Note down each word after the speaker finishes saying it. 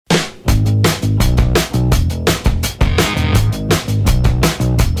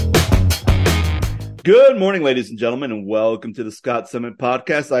Good morning, ladies and gentlemen, and welcome to the Scott Summit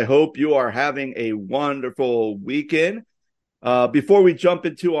Podcast. I hope you are having a wonderful weekend. Before we jump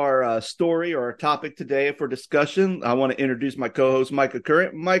into our story or our topic today for discussion, I want to introduce my co-host, Micah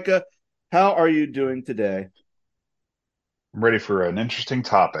Current. Micah, how are you doing today? I'm ready for an interesting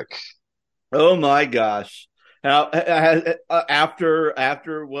topic. Oh my gosh! Now,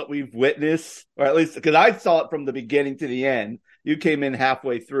 after what we've witnessed, or at least because I saw it from the beginning to the end, you came in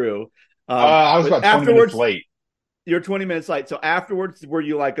halfway through. I was But about 20 minutes afterwards, late. you're 20 minutes late. So afterwards, were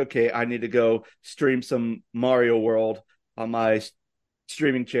you like, okay, I need to go stream some Mario World on my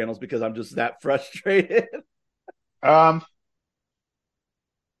streaming channels because I'm just that frustrated? Um,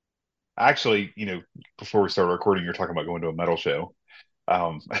 actually, before we started recording, you're talking about going to a metal show.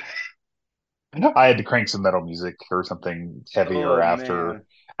 Um, I had to crank some metal music or something heavier Oh after man.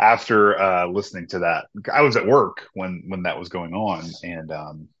 listening to that. I was at work when that was going on, and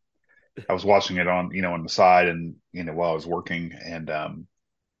I was watching it on the side, and while I was working, and And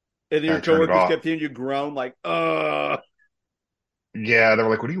I your turned it coworkers off. kept hearing you groan like, Yeah, they were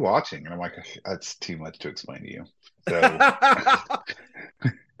like, "What are you watching?" And I'm like, "That's too much to explain to you." So.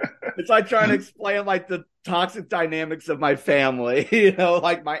 It's like trying to explain like the toxic dynamics of my family,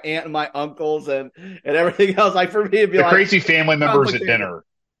 like my aunt and my uncles and everything else. Like for me, it'd be The like crazy family members at complicated. dinner,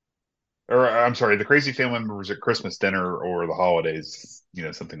 or I'm sorry, the crazy family members at Christmas dinner or the holidays,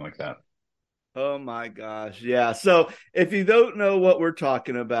 something like that. Oh my gosh. Yeah. So if you don't know what we're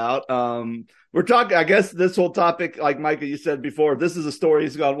talking about, we're talking, I guess this whole topic, like Micah, you said before, this is a story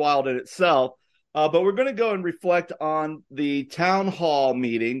that's gone wild in itself. But we're going to go and reflect on the town hall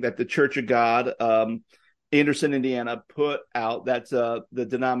meeting that the Church of God, Anderson, Indiana, put out. That's the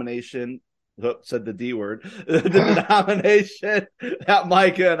denomination, said the D word, the denomination that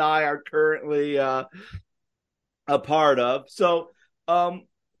Micah and I are currently a part of. So,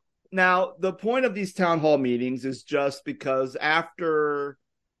 now, the point of these town hall meetings is just because after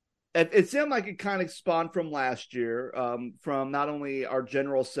it seemed like it kind of spawned from last year, from not only our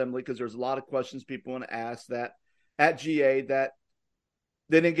General Assembly, because there's a lot of questions people want to ask that at GA that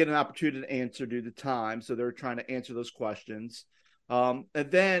they didn't get an opportunity to answer due to time. So they're trying to answer those questions. And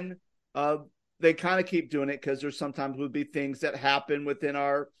then they kind of keep doing it because there's sometimes would be things that happen within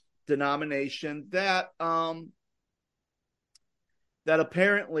our denomination that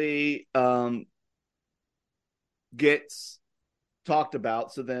apparently gets talked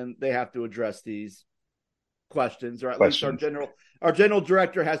about. So then they have to address these questions, or at least our Questions. general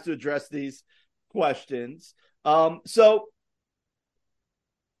director has to address these questions. So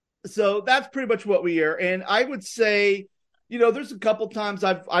that's pretty much what we are. And I would say, there's a couple times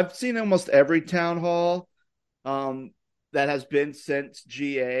I've seen almost every town hall um, that has been since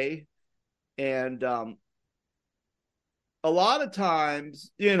GA, and a lot of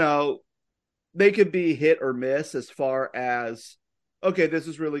times, they could be hit or miss as far as, okay, this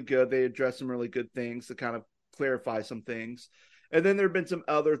is really good. They address some really good things to kind of clarify some things. And then there have been some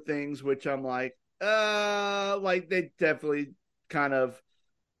other things which I'm like they definitely kind of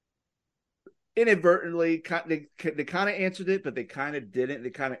inadvertently they kind of answered it, but they kind of didn't. They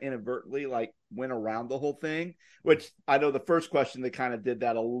kind of inadvertently like went around the whole thing, which I know the first question they kind of did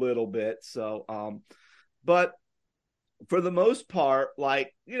that a little bit. So, but for the most part,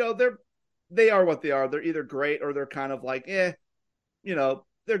 like, they are what they are. They're either great or they're kind of like, they're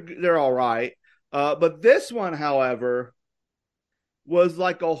all right. But this one, however, was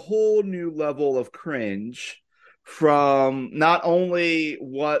like a whole new level of cringe from not only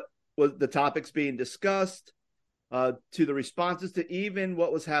what was the topics being discussed, to the responses, to even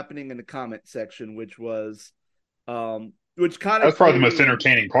what was happening in the comment section, which kind That of was probably the most clearly,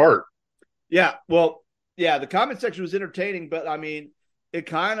 entertaining part. yeah, well, yeah, the comment section was entertaining, but I mean, it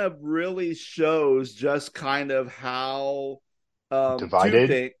kind of really shows just kind of how two Divided.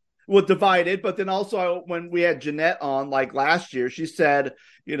 things well divided. But then also when we had Jeanette on like last year, she said,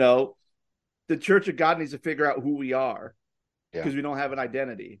 you know, the Church of God needs to figure out who we are Yeah. because we don't have an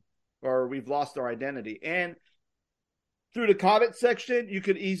identity or we've lost our identity. And through the comment section, you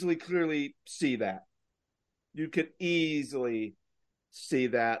could easily clearly see that. You could easily see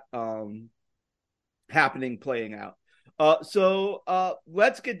that happening, playing out. So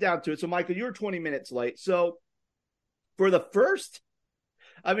let's get down to it. So, Michael, you were 20 minutes late. So, for the first,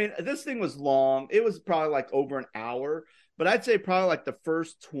 I mean, this thing was long. It was probably like over an hour, but I'd say probably like the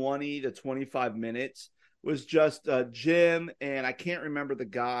first 20 to 25 minutes was just Jim, and I can't remember the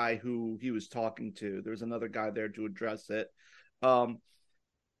guy who he was talking to. There was another guy there to address it. Um,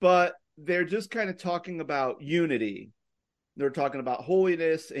 but they're just kind of talking about unity. They're talking about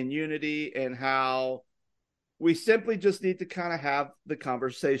holiness and unity and how we simply just need to kind of have the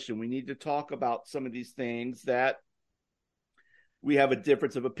conversation. We need to talk about some of these things that we have a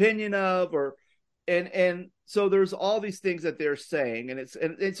difference of opinion of, or and so there's all these things that they're saying, and it's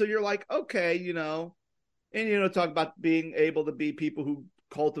and so you're like, okay, and talk about being able to be people who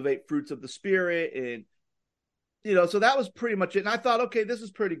cultivate fruits of the spirit, and so that was pretty much it. And I thought, okay, this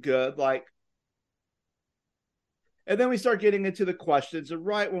is pretty good, like. And then we start getting into the questions, and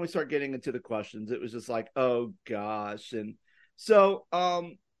right when we start getting into the questions, it was just like, oh gosh. And so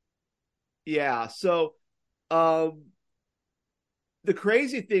yeah, so the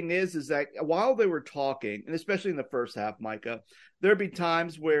crazy thing is that while they were talking, and especially in the first half, Micah, there'd be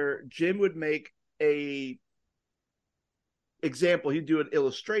times where Jim would make a example. He'd do an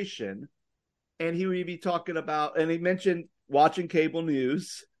illustration, and he would be talking about, and he mentioned watching cable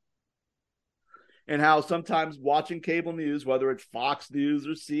news, and how sometimes watching cable news, whether it's Fox News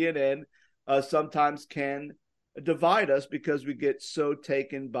or CNN, sometimes can divide us because we get so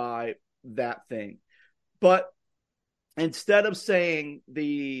taken by that thing. But instead of saying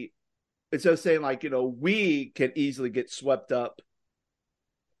we can easily get swept up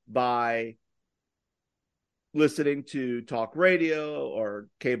by listening to talk radio or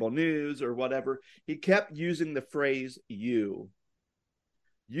cable news or whatever, he kept using the phrase you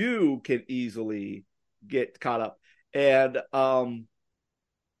can easily get caught up, and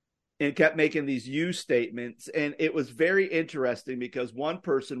kept making these you statements. And it was very interesting because one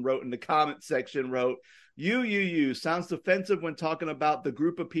person wrote in the comment section, you sounds defensive when talking about the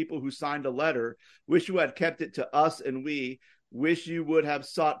group of people who signed a letter. Wish you had kept it to us, and we wish you would have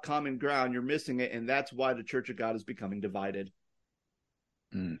sought common ground. You're missing it, and that's why the Church of God is becoming divided.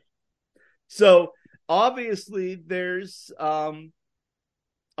 So obviously there's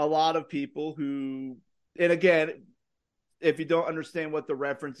a lot of people who, and again, if you don't understand what the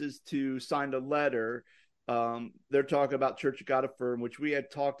reference is to signed a letter, they're talking about Church of God Affirmed, which we had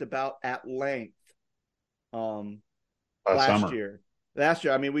talked about at length last year.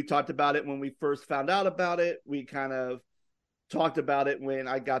 I mean, we talked about it when we first found out about it. We kind of talked about it when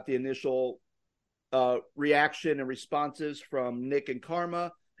I got the initial reaction and responses from Nick and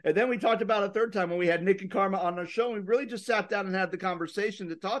Karma. And then we talked about it a third time when we had Nick and Karma on our show. And we really just sat down and had the conversation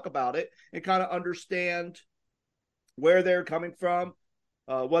to talk about it and kind of understand where they're coming from,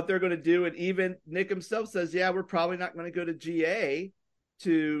 what they're going to do. And even Nick himself says, yeah, we're probably not going to go to GA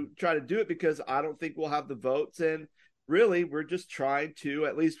to try to do it because I don't think we'll have the votes. And really, we're just trying to,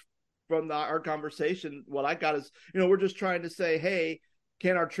 at least from our conversation, what I got is, we're just trying to say, hey,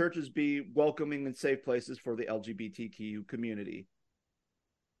 can our churches be welcoming and safe places for the LGBTQ community?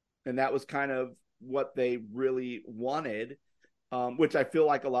 And that was kind of what they really wanted, which I feel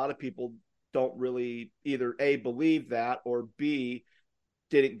like a lot of people don't really either A, believe that, or B,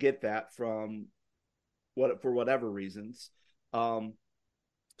 didn't get that from for whatever reasons.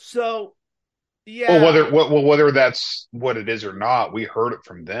 So, yeah. Whether that's what it is or not, we heard it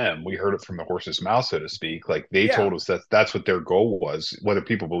from them. We heard it from the horse's mouth, so to speak. Like they told us that that's what their goal was, whether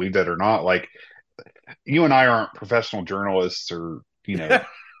people believe that or not. Like you and I aren't professional journalists or, you know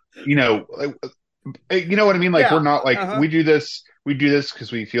what I mean? Like we're not like, we do this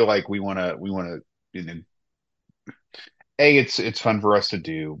because we feel like we want to, A, it's fun for us to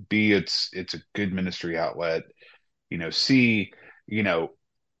do. B, it's a good ministry outlet. C,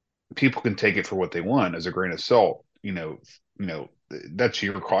 people can take it for what they want as a grain of salt. That's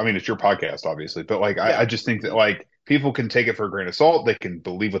your call. I mean, it's your podcast, obviously, but like, I just think that like people can take it for a grain of salt. They can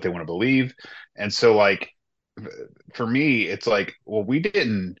believe what they want to believe. And so like, for me, it's like, well, we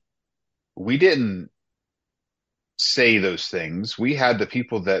didn't say those things. We had the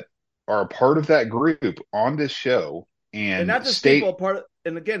people that are a part of that group on this show, and not just people part of,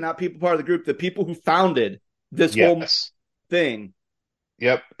 and again, not people part of the group, the people who founded this whole thing.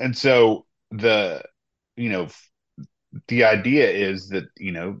 Yep. And so the idea is that,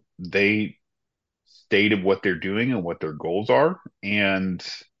 they stated what they're doing and what their goals are, and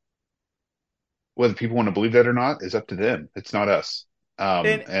whether people want to believe that or not is up to them. It's not us.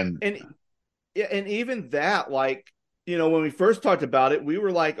 And even that, like, when we first talked about it, we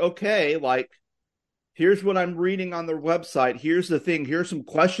were like, okay, like, here's what I'm reading on their website. Here's the thing. Here's some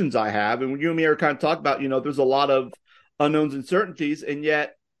questions I have. And when you and me are kind of talking about, there's a lot of unknowns and certainties. And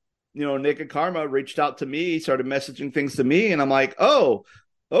yet, Nick and Karma reached out to me, started messaging things to me. And I'm like, oh,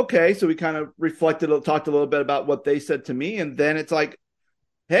 okay. So we kind of talked a little bit about what they said to me. And then it's like,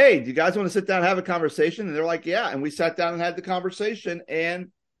 hey, do you guys want to sit down and have a conversation? And they're like, yeah. And we sat down and had the conversation,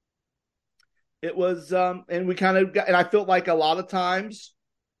 and it was, and we kind of got, and I felt like a lot of times,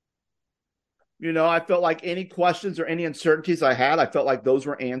 I felt like any questions or any uncertainties I had, I felt like those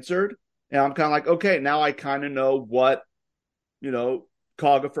were answered. And I'm kind of like, okay, now I kind of know what, you know,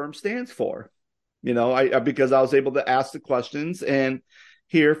 CHOG Affirm stands for. Because I was able to ask the questions and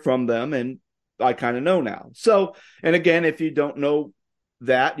hear from them, and I kind of know now. So, and again, if you don't know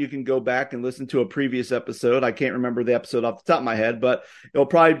that, you can go back and listen to a previous episode. I can't remember the episode off the top of my head, but it'll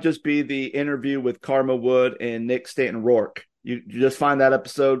probably just be the interview with Karma Wood and Nick Stanton Rourke. You just find that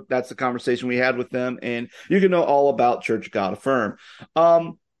episode. That's the conversation we had with them, and you can know all about Church of God Affirm.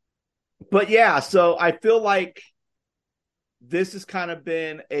 But yeah, so I feel like this has kind of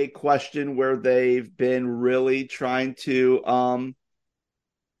been a question where they've been really trying to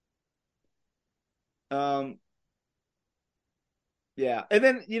yeah. And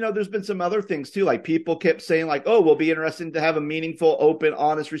then, there's been some other things too. Like people kept saying like, oh, we'll be interested to have a meaningful, open,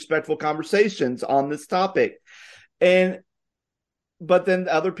 honest, respectful conversations on this topic. But then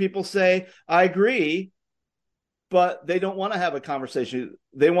other people say, I agree, but they don't want to have a conversation.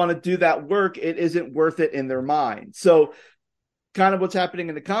 They want to do that work. It isn't worth it in their mind. So kind of what's happening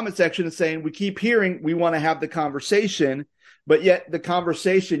in the comment section is saying we keep hearing we want to have the conversation, but yet the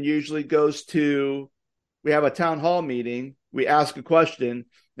conversation usually goes to, we have a town hall meeting, we ask a question,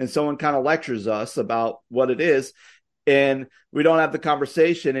 and someone kind of lectures us about what it is, and we don't have the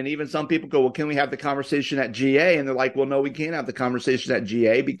conversation. And even some people go, well, can we have the conversation at GA? And they're like, well, no, we can't have the conversation at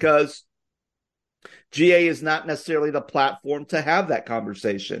GA because GA is not necessarily the platform to have that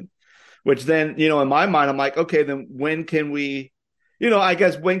conversation. Which then, in my mind, I'm like, okay, then when can we, I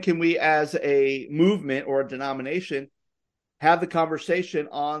guess when can we as a movement or a denomination have the conversation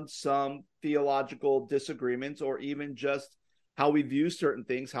on some theological disagreements or even just how we view certain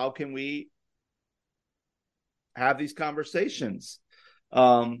things? How can we have these conversations?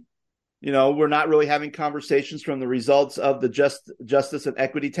 We're not really having conversations from the results of the Justice and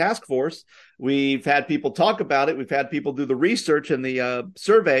Equity Task Force. We've had people talk about it. We've had people do the research and the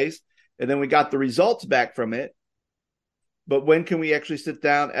surveys, and then we got the results back from it. But when can we actually sit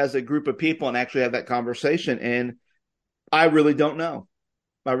down as a group of people and actually have that conversation? And I really don't know.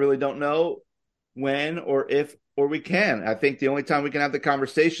 I really don't know when or if or we can. I think the only time we can have the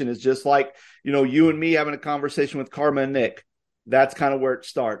conversation is just like, you and me having a conversation with Karma and Nick. That's kind of where it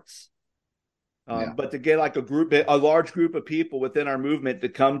starts. But to get like a large group of people within our movement to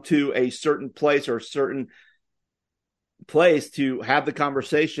come to a certain place or certain place to have the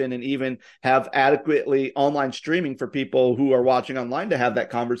conversation and even have adequately online streaming for people who are watching online to have that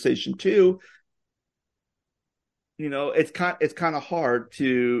conversation too. It's kind of hard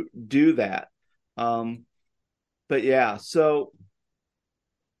to do that. But yeah, so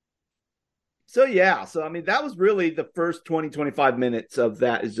yeah, so I mean, that was really the first 25 minutes of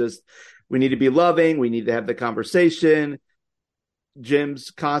that is just, we need to be loving. We need to have the conversation.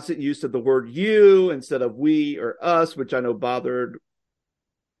 Jim's constant use of the word you instead of we or us, which I know bothered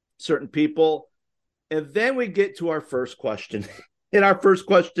certain people. And then we get to our first question. And our first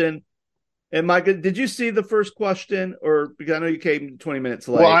question, and Micah, did you see the first question? Or because I know you came 20 minutes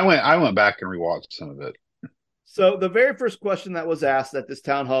late. Well, I went back and rewatched some of it. So the very first question that was asked at this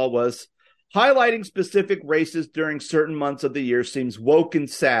town hall was, highlighting specific races during certain months of the year seems woke and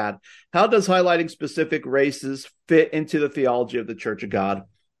sad. How does highlighting specific races fit into the theology of the Church of God?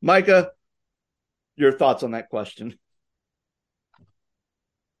 Micah, your thoughts on that question?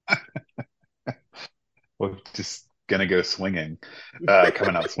 Well, just gonna go swinging,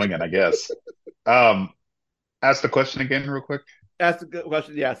 coming out swinging, I guess. Ask the question again, real quick. Ask the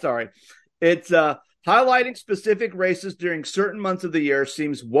question. Yeah, sorry. It's highlighting specific races during certain months of the year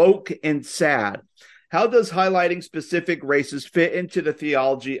seems woke and sad. How does highlighting specific races fit into the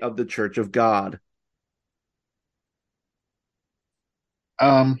theology of the Church of God?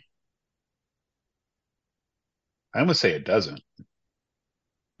 I'm gonna say it doesn't.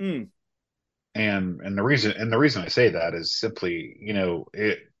 Mm. And the reason I say that is simply,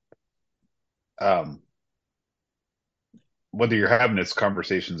 whether you're having these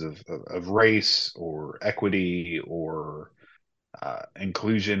conversations of race or equity or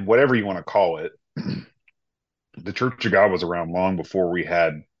inclusion, whatever you want to call it, the Church of God was around long before we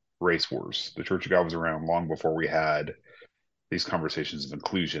had race wars. The Church of God was around long before we had these conversations of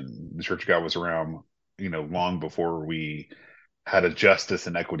inclusion. The Church of God was around, long before we had a justice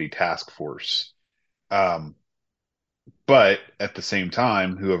and equity task force. But at the same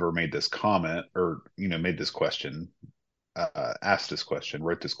time, whoever made this comment or, made this question, asked this question,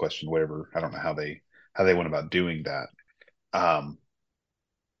 wrote this question, whatever, I don't know how they went about doing that.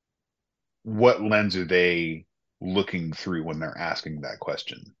 What lens are they looking through when they're asking that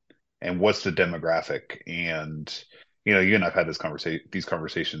question? And what's the demographic? And, you and I've had these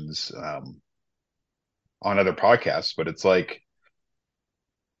conversations, on other podcasts, but it's like,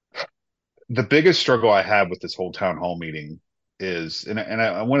 the biggest struggle I have with this whole town hall meeting is, and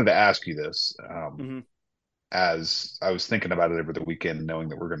I wanted to ask you this, Mm-hmm. as I was thinking about it over the weekend, knowing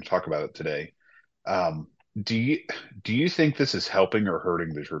that we're going to talk about it today. Um, do you do you think this is helping or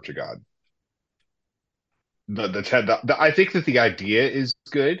hurting the Church of God? I think that the idea is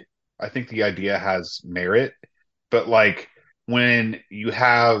good. I think the idea has merit, but like when you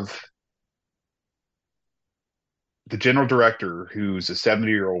have the general director who's a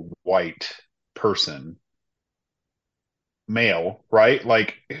 70-year-old white person, male, right?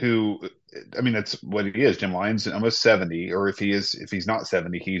 Like who, I mean, that's what he is. Jim Lyons almost 70, or if he's not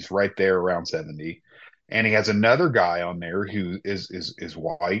 70, he's right there around 70. And he has another guy on there who is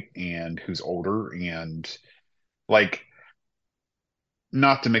white and who's older and like,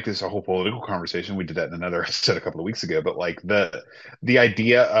 not to make this a whole political conversation. We did that in another episode a couple of weeks ago, but like the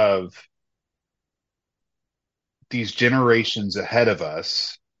idea of these generations ahead of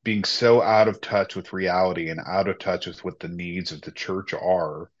us being so out of touch with reality and out of touch with what the needs of the church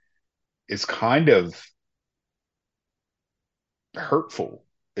are is kind of hurtful.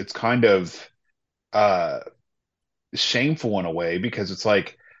 It's kind of uh shameful in a way because it's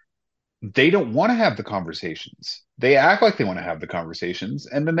like they don't want to have the conversations. They act like they want to have the conversations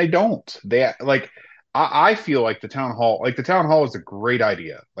and then they don't. Like I feel like the town hall is a great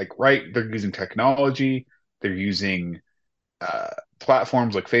idea. Like, right, they're using technology, they're using uh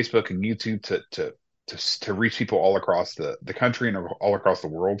platforms like Facebook and YouTube to reach people all across the country and all across the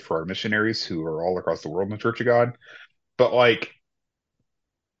world for our missionaries who are all across the world in the Church of God. But like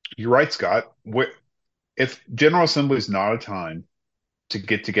you're right, Scott. If General Assembly is not a time to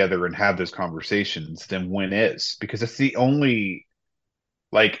get together and have those conversations, then when is? Because it's the only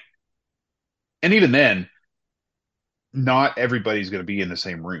like, and even then, not everybody's going to be in the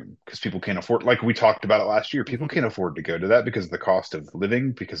same room because people can't afford. Like we talked about it last year, people Mm-hmm. can't afford to go to that because of the cost of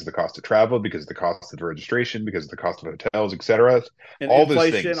living, because of the cost of travel, because of the cost of the registration, because of the cost of hotels, etc. And All those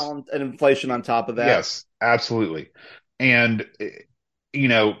things. inflation on top of that. Yes, absolutely. And you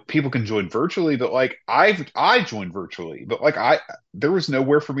know, people can join virtually, but like I joined virtually, but like there was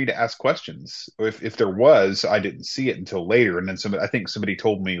nowhere for me to ask questions. If there was, I didn't see it until later. And then I think somebody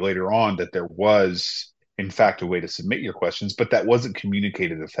told me later on that there was in fact a way to submit your questions, but that wasn't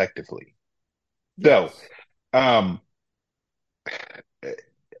communicated effectively. So, Yes. um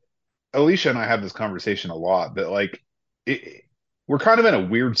Alicia and I have this conversation a lot, but like it, we're kind of in a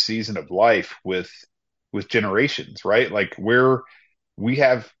weird season of life with generations, right? Like we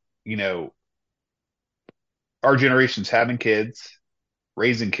have, you know, our generation's having kids,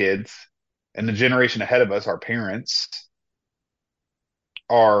 raising kids, and the generation ahead of us, our parents,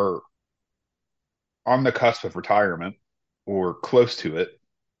 are on the cusp of retirement or close to it.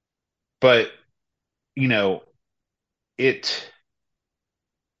 But, you know, it,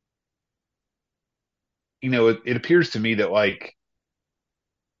 it appears to me that like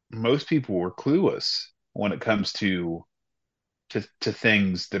most people were clueless when it comes to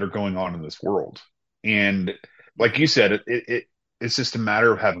things that are going on in this world. And like you said, it's just a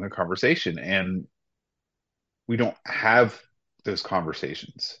matter of having a conversation, and we don't have those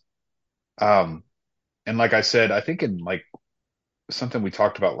conversations. Um, and like I said, I think in like something we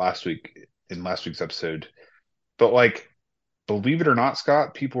talked about last week in last week's episode, but like, believe it or not,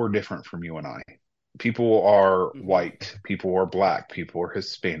 Scott, people are different from you and I. People are Mm-hmm. white, people are black, people are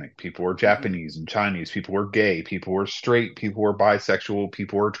Hispanic, people are Mm-hmm. Japanese and Chinese, people are gay, people are straight, people are bisexual,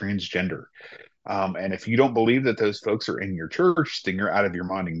 people are transgender. And if you don't believe that those folks are in your church, then you're out of your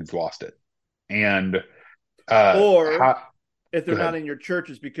mind and you've lost it. And Or how, if they're go not ahead. in your church,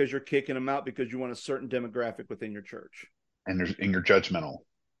 it's because you're kicking them out because you want a certain demographic within your church. And you're judgmental,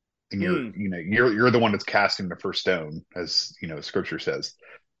 and Hmm. you're the one that's casting the first stone, as you know, Scripture says.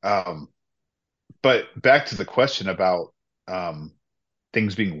 Um, but back to the question about um,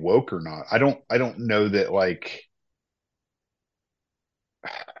 things being woke or not, I don't know that like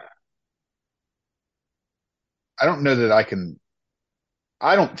I don't know that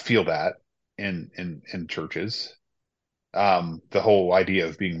I don't feel that in churches. The whole idea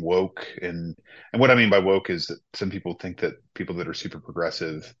of being woke, and what I mean by woke is that some people think that people that are super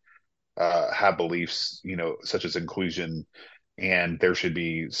progressive have beliefs, you know, such as inclusion, and there should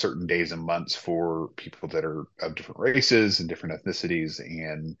be certain days and months for people that are of different races and different ethnicities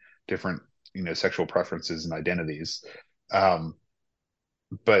and different, you know, sexual preferences and identities. Um,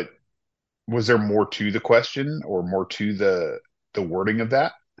 but was there more to the question or more to the wording of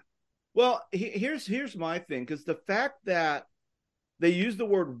that? Well, here's my thing, because the fact that they use the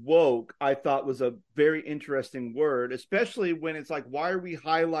word woke, I thought was a very interesting word, especially when it's like, why are we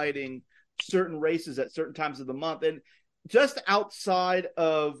highlighting certain races at certain times of the month? And just outside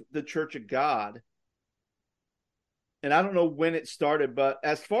of the Church of God, and I don't know when it started, but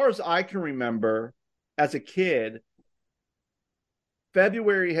as far as I can remember as a kid,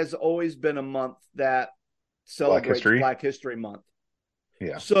 February has always been a month that Black celebrates history. Black History Month.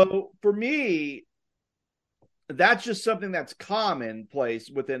 Yeah. So for me, that's just something that's commonplace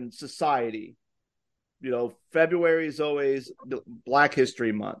within society. February is always Black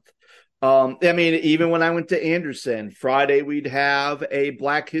History Month. I mean, even when I went to Anderson, Friday we'd have a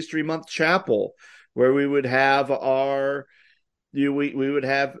Black History Month chapel where we would have we would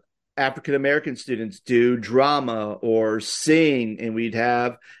have African American students do drama or sing, and we'd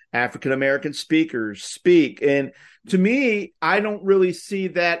have African American speakers speak. And to me, I don't really see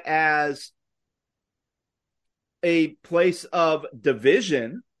that as a place of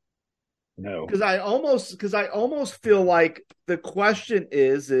division. No. Because I almost feel like the question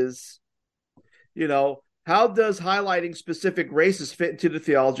is, how does highlighting specific races fit into the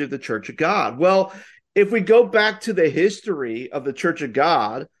theology of the Church of God? Well, if we go back to the history of the Church of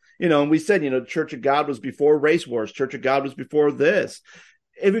God, and we said, the Church of God was before race wars, Church of God was before this.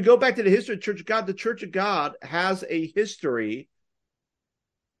 If we go back to the history of the Church of God has a history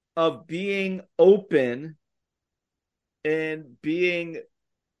of being open and being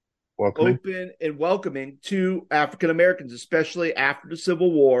Welcoming. open and welcoming to African Americans, especially after the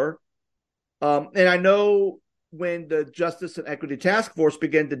Civil War. And I know when the Justice and Equity Task Force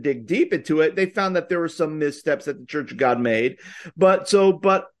began to dig deep into it, they found that there were some missteps that the Church of God made. But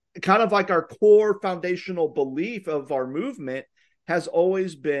kind of like our core foundational belief of our movement has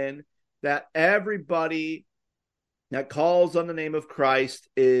always been that everybody that calls on the name of Christ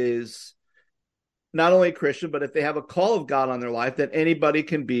is not only a Christian, but if they have a call of God on their life, that anybody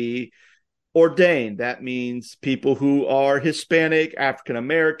can be ordained. That means people who are Hispanic, African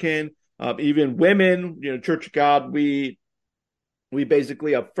American, even women. Church of God, we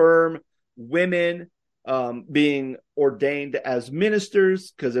basically affirm women being ordained as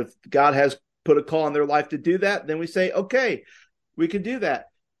ministers, because if God has put a call on their life to do that, then we say, okay, we can do that.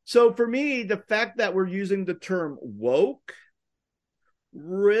 So for me, the fact that we're using the term woke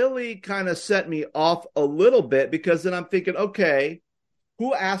really kind of set me off a little bit, because then I'm thinking, okay,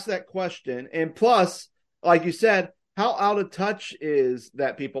 who asked that question? And plus, like you said, how out of touch is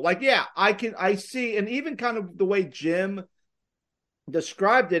that people? Like, yeah, I see, and even kind of the way Jim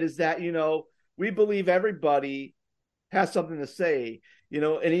described it is that, we believe everybody has something to say,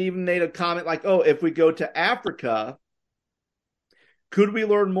 and he even made a comment like, oh, if we go to Africa, could we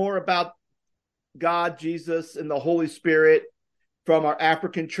learn more about God, Jesus, and the Holy Spirit from our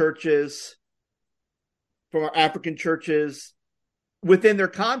African churches within their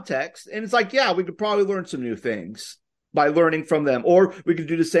context? And it's like, yeah, we could probably learn some new things by learning from them. Or we could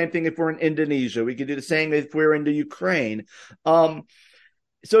do the same thing if we're in Indonesia. We could do the same if we're into Ukraine.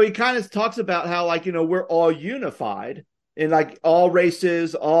 So he kind of talks about how, like, we're all unified, and like all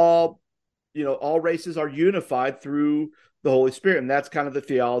races are unified through the Holy Spirit. And that's kind of the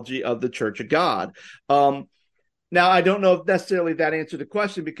theology of the Church of God. Now, I don't know if necessarily that answered the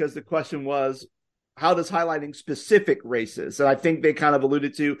question, because the question was, how does highlighting specific races? And I think they kind of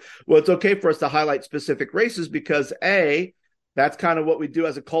alluded to, well, it's okay for us to highlight specific races because A, that's kind of what we do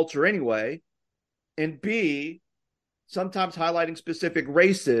as a culture anyway. And B, sometimes highlighting specific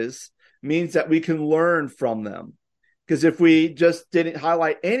races means that we can learn from them. Because if we just didn't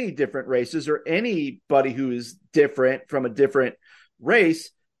highlight any different races or anybody who is different from a different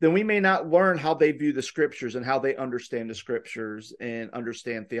race, then we may not learn how they view the scriptures and how they understand the scriptures and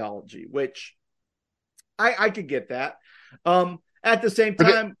understand theology, which I could get that. At the same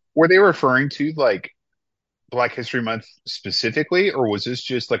time, Were they referring to like Black History Month specifically, or was this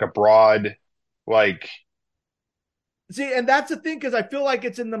just like a broad, like? See, and that's the thing, because I feel like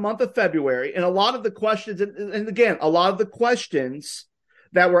it's in the month of February, and a lot of the questions, and again, a lot of the questions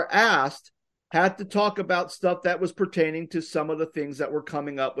that were asked had to talk about stuff that was pertaining to some of the things that were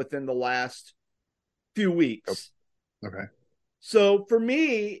coming up within the last few weeks. Oh, okay. So for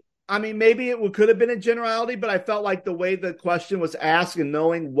me, I mean, maybe it could have been a generality, but I felt like the way the question was asked and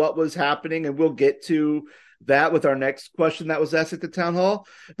knowing what was happening, and we'll get to that with our next question that was asked at the town hall.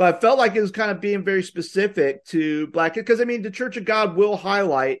 But I felt like it was kind of being very specific to Black, because I mean, the Church of God will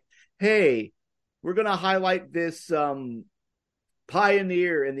highlight, hey, we're going to highlight this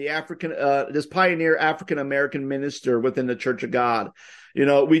pioneer in the pioneer African American minister within the Church of God.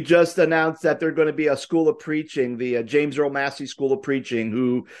 We just announced that they're going to be a school of preaching, the James Earl Massey School of Preaching,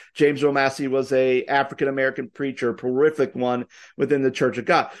 who James Earl Massey was a African American preacher, prolific one within the Church of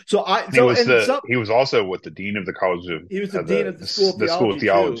God. He was also the dean of the college of he was the dean of the School of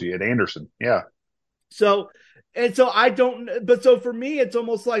Theology at Anderson. Yeah. So And so I don't, but so for me, it's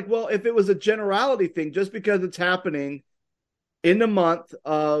almost like, well, if it was a generality thing, just because it's happening in the month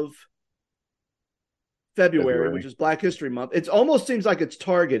of February, which February. is Black History Month, it almost seems like it's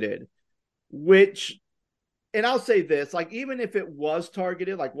targeted, which, and I'll say this, like, even if it was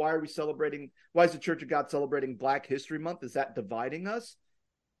targeted, like, why is the Church of God celebrating Black History Month? Is that dividing us?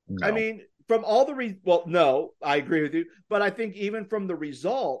 I No. mean, from all the, well, no, I agree with you, but I think even from the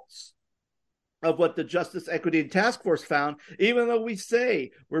results of what the Justice, Equity, and Task Force found, even though we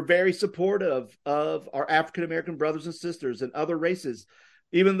say we're very supportive of our African American brothers and sisters and other races,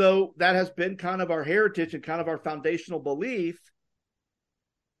 even though that has been kind of our heritage and kind of our foundational belief,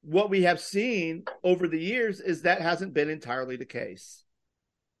 what we have seen over the years is that hasn't been entirely the case.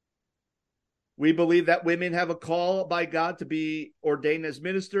 We believe that women have a call by God to be ordained as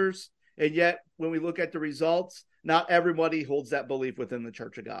ministers, and yet when we look at the results, not everybody holds that belief within the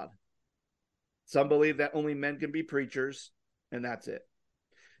Church of God. Some believe that only men can be preachers, and that's it.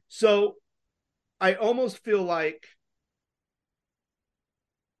 So I almost feel like,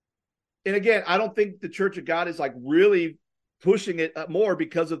 and again, I don't think the Church of God is like really pushing it more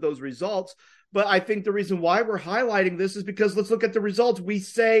because of those results. But I think the reason why we're highlighting this is because let's look at the results. We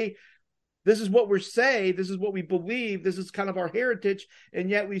say, this is what we're saying, this is what we believe, this is kind of our heritage. And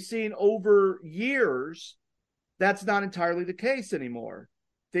yet we've seen over years that's not entirely the case anymore.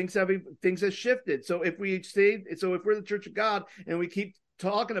 Things have shifted. So if we're the Church of God and we keep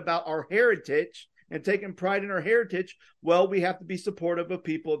talking about our heritage and taking pride in our heritage, well, we have to be supportive of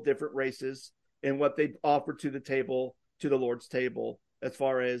people of different races and what they offer to the table, to the Lord's table, as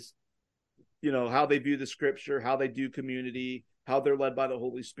far as, how they view the scripture, how they do community, how they're led by the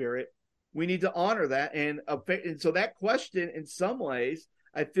Holy Spirit. We need to honor that. And so that question, in some ways,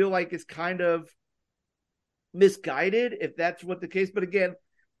 I feel like is kind of misguided if that's what the case. But again,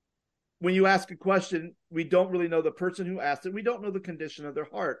 when you ask a question, we don't really know the person who asked it. We don't know the condition of their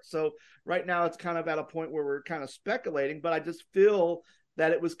heart. So right now it's kind of at a point where we're kind of speculating, but I just feel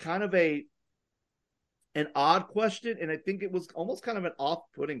that it was kind of an odd question. And I think it was almost kind of an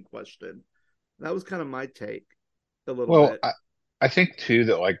off-putting question. That was kind of my take a little Well, bit. I think too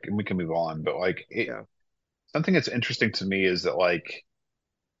that like, and we can move on, but like Yeah. something that's interesting to me is that like,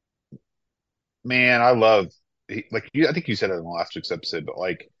 man, I love like you. I think you said it in last week's episode, but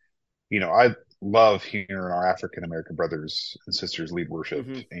like, I love hearing our African American brothers and sisters lead worship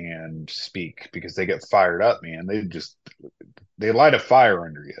Mm-hmm. and speak because they get fired up, man. They light a fire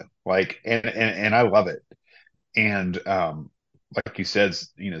under you, like, and I love it. And like you said,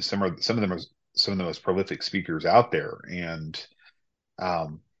 some of the most prolific speakers out there, and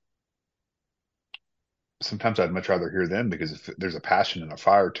um, sometimes I'd much rather hear them because if there's a passion and a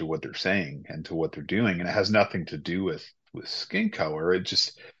fire to what they're saying and to what they're doing, and it has nothing to do with skin color. It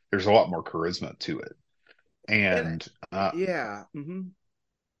just there's a lot more charisma to it, And and yeah. Mm-hmm.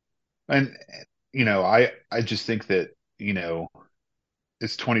 and I just think that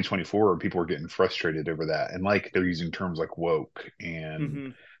it's 2024 and people are getting frustrated over that, and like they're using terms like woke, and Mm-hmm.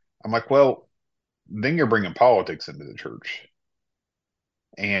 I'm like, well, then you're bringing politics into the church.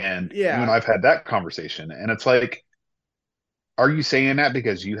 And you and Yeah. I've had that conversation, and it's like, are you saying that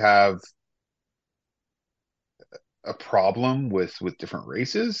because you have a problem with different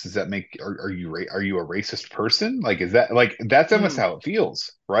races? Does that make are you a racist person? Like, is that like that's almost Mm. how it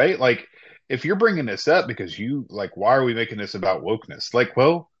feels, right? Like, if you're bringing this up because you like, why are we making this about wokeness? Like,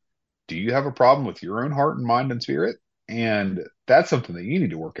 well, do you have a problem with your own heart and mind and spirit? And that's something that you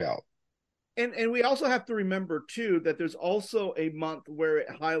need to work out. And we also have to remember too that there's also a month where it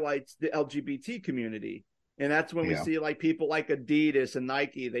highlights the LGBT community. And that's when we Yeah. see like people like Adidas and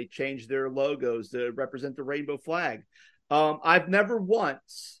Nike, they change their logos to represent the rainbow flag. I've never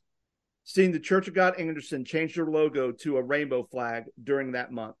once seen the Church of God Anderson change their logo to a rainbow flag during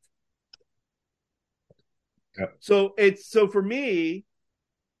that month. Yep. So for me,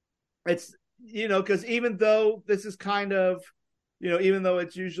 it's, because even though this is kind of, even though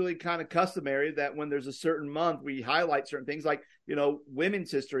it's usually kind of customary that when there's a certain month we highlight certain things, like,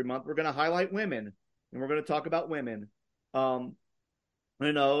 Women's History Month, we're going to highlight women and we're going to talk about women. um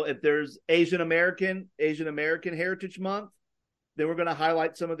if there's Asian American Heritage Month, then we're going to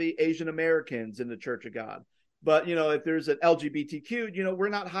highlight some of the Asian Americans in the Church of God. But if there's an LGBTQ, we're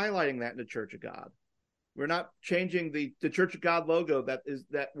not highlighting that in the Church of God. We're not changing the Church of God logo. That is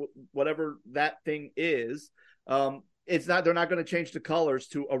that whatever that thing is. It's not. They're not going to change the colors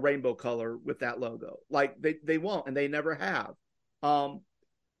to a rainbow color with that logo. Like they won't, and they never have.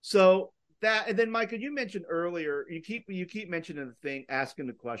 So that, and then Micah, you mentioned earlier, you keep mentioning the thing, asking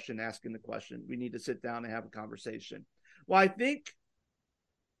the question. We need to sit down and have a conversation. Well, I think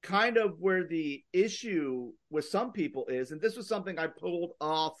kind of where the issue with some people is, and this was something I pulled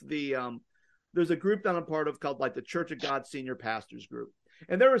off there's a group that I'm part of called like the Church of God Senior Pastors Group.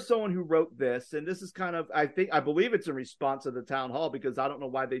 And there was someone who wrote this, and this is kind of, I believe it's in response to the town hall, because I don't know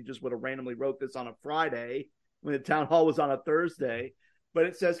why they just would have randomly wrote this on a Friday when the town hall was on a Thursday. But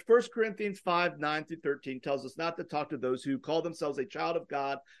it says 1 Corinthians 5:9-13 tells us not to talk to those who call themselves a child of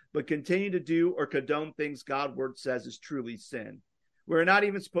God, but continue to do or condone things God's word says is truly sin. We're not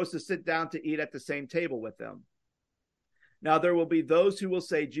even supposed to sit down to eat at the same table with them. Now, there will be those who will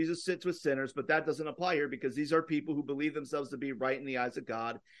say Jesus sits with sinners, but that doesn't apply here, because these are people who believe themselves to be right in the eyes of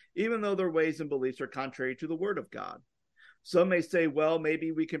God, even though their ways and beliefs are contrary to the word of God. Some may say, well,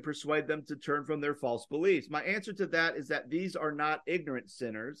 maybe we can persuade them to turn from their false beliefs. My answer to that is that these are not ignorant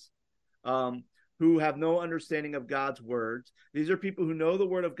sinners who have no understanding of God's words. These are people who know the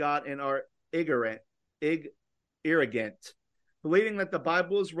word of God and are arrogant, believing that the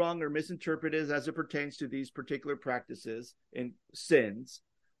Bible is wrong or misinterpreted as it pertains to these particular practices and sins.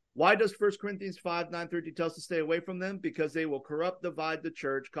 Why does 1 Corinthians 5:9-13 tell us to stay away from them? Because they will corrupt, divide the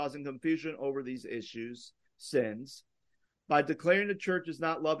church, causing confusion over these issues, sins. By declaring the church is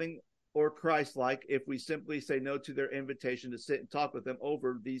not loving or Christ-like if we simply say no to their invitation to sit and talk with them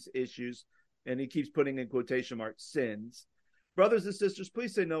over these issues, and he keeps putting in quotation marks, sins. Brothers and sisters,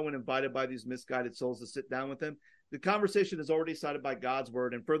 please say no when invited by these misguided souls to sit down with them. The conversation is already decided by God's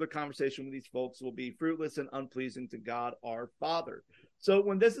word, and further conversation with these folks will be fruitless and unpleasing to God our Father. So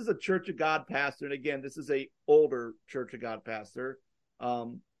when this is a Church of God pastor, and again, this is a older Church of God pastor,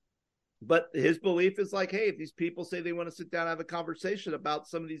 but his belief is like, hey, if these people say they want to sit down and have a conversation about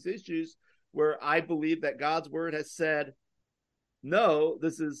some of these issues where I believe that God's word has said, no,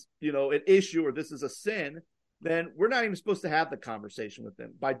 this is, an issue, or this is a sin, then we're not even supposed to have the conversation with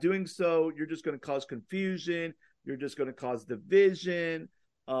them. By doing so, you're just going to cause confusion. You're just going to cause division.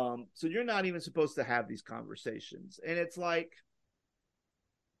 So you're not even supposed to have these conversations. And it's like,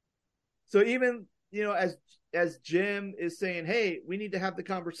 so even, as Jim is saying, hey, we need to have the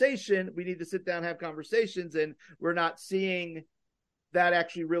conversation. We need to sit down and have conversations. And we're not seeing that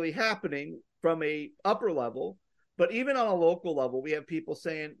actually really happening from a upper level. But even on a local level, we have people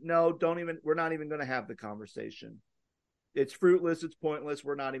saying, no, we're not even going to have the conversation. It's fruitless. It's pointless.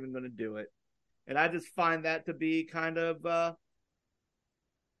 We're not even going to do it. And I just find that to be kind of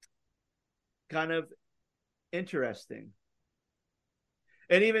interesting.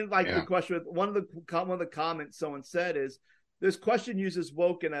 And even like the question with one of the comments someone said is, this question uses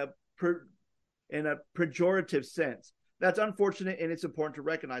woke in a pejorative sense. That's unfortunate, and it's important to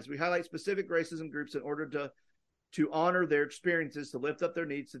recognize. We highlight specific races and groups in order to honor their experiences, to lift up their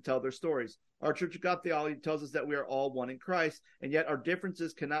needs, to tell their stories. Our Church of God theology tells us that we are all one in Christ, and yet our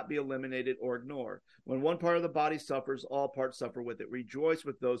differences cannot be eliminated or ignored. When one part of the body suffers, all parts suffer with it. Rejoice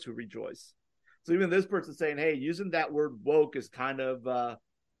with those who rejoice. So even this person saying, hey, using that word woke is kind of,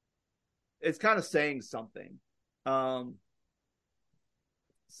 it's kind of saying something. So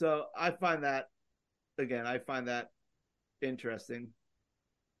I find that interesting.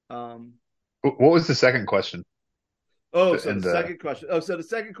 What was the second question? So the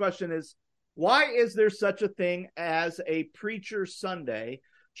second question is, why is there such a thing as a preacher Sunday?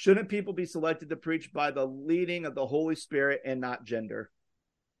 Shouldn't people be selected to preach by the leading of the Holy Spirit and not gender?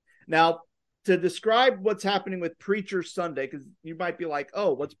 Now, to describe what's happening with Preacher Sunday, because you might be like,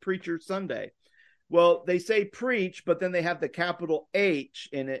 oh, what's Preacher Sunday? Well, they say preach, but then they have the capital H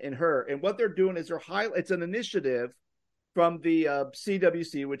in her. And what they're doing is it's an initiative from the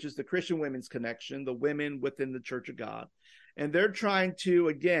CWC, which is the Christian Women's Connection, the women within the Church of God. And they're trying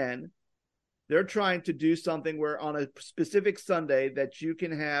to do something where on a specific Sunday that you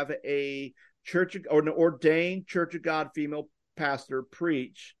can have a church or an ordained Church of God female pastor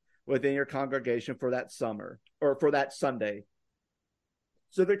preach within your congregation for that summer or for that Sunday.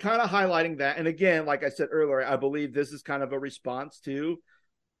 So they're kind of highlighting that. And again, like I said earlier, I believe this is kind of a response to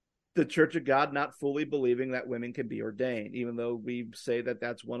the Church of God not fully believing that women can be ordained, even though we say that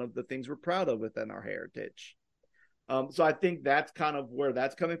that's one of the things we're proud of within our heritage. So I think that's kind of where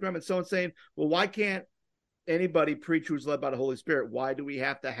that's coming from. And someone's saying, well, why can't anybody preach who's led by the Holy Spirit? Why do we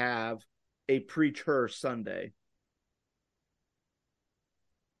have to have a preach her Sunday?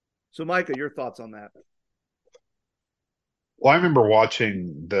 So Micah, your thoughts on that? Well, I remember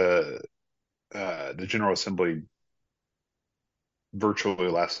watching the General Assembly virtually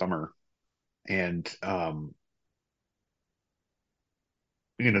last summer, and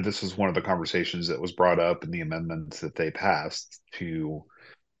this was one of the conversations that was brought up in the amendments that they passed to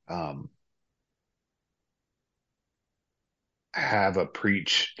have a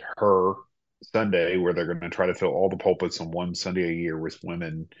preach her Sunday where they're going to try to fill all the pulpits on one Sunday a year with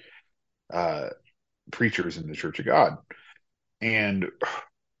women uh, preachers in the Church of God. And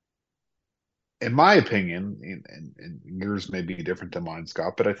in my opinion, and yours may be different than mine,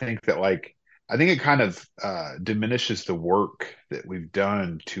 Scott, but I think that I think it kind of diminishes the work that we've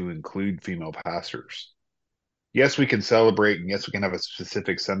done to include female pastors. Yes, we can celebrate, and yes, we can have a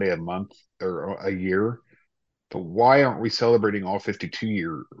specific Sunday a month or a year, but why aren't we celebrating all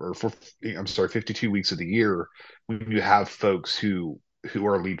 52 weeks of the year when you have folks who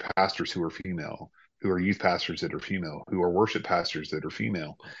are lead pastors who are female, who are youth pastors that are female, who are worship pastors that are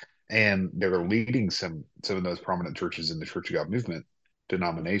female, and they're leading some of those prominent churches in the Church of God movement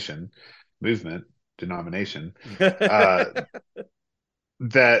denomination uh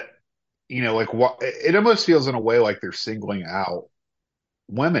that like what it almost feels in a way like they're singling out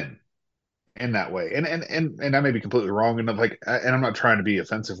women in that way. And I may be completely wrong, and I'm not trying to be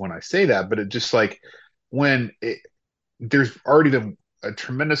offensive when I say that, but it just like when there's already been a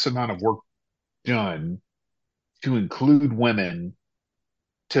tremendous amount of work done to include women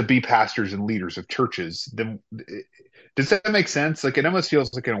to be pastors and leaders of churches, then does that make sense? Like it almost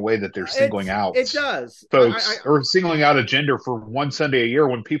feels like in a way that they're singling out it does folks or singling out a gender for one Sunday a year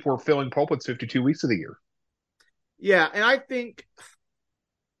when people are filling pulpits 52 weeks of the year. Yeah, and I think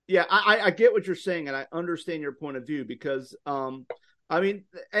I get what you're saying, and I understand your point of view because and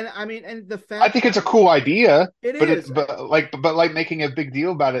the fact I think it's a cool idea, it but is. but making a big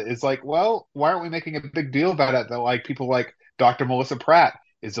deal about it is like, well, why aren't we making a big deal about it? That like people like Dr. Melissa Pratt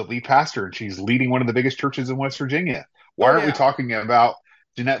is the lead pastor and she's leading one of the biggest churches in West Virginia. Why aren't we talking about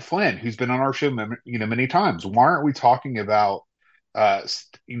Jeanette Flynn, who's been on our show, many times? Why aren't we talking about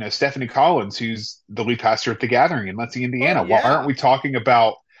Stephanie Collins, who's the lead pastor at the Gathering in Muncie, Indiana? Why aren't we talking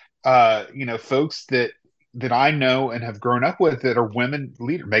about folks that I know and have grown up with that are women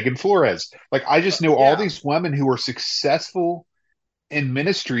leader, Megan Flores? Like I just know all these women who are successful in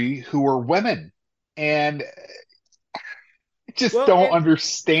ministry who are women, and I just don't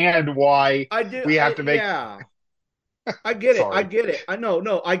understand why we have to make. Yeah, I get it. I get it. I know.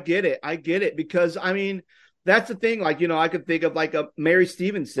 No, I get it. I get it because I mean that's the thing. Like I could think of like a Mary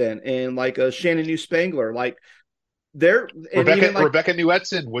Stevenson and like a Shannon New Spangler, like. Rebecca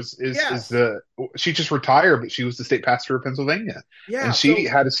Newetson she just retired, but she was the state pastor of Pennsylvania. Yeah. And she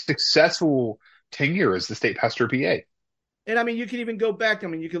had a successful tenure as the state pastor of PA. And I mean, you can even go back. I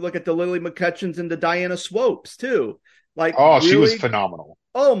mean, you could look at the Lily McCutcheons and the Diana Swopes too. Like, really, she was phenomenal.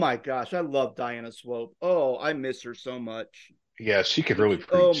 Oh my gosh. I love Diana Swope. Oh, I miss her so much. Yeah. She could really preach.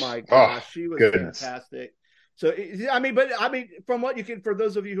 Oh my gosh. She was fantastic. So, from what you can, for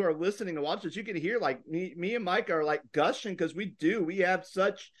those of you who are listening to watch this, you can hear like me and Mike are like gushing because we have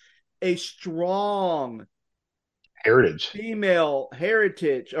such a strong female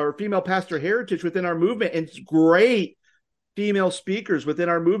heritage or female pastor heritage within our movement. And it's great female speakers within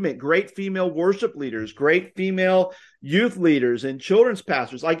our movement, great female worship leaders, great female youth leaders and children's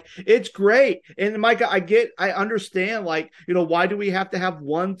pastors. Like it's great. And Micah, I understand like, why do we have to have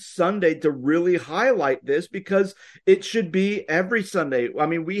one Sunday to really highlight this? Because it should be every Sunday. I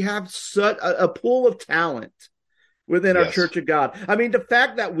mean, we have such a pool of talent within our Church of God. I mean, the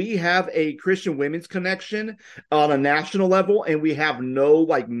fact that we have a Christian women's connection on a national level and we have no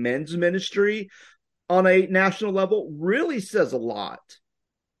like men's ministry on a national level really says a lot.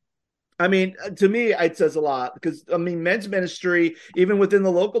 I mean, to me, it says a lot because, I mean, men's ministry, even within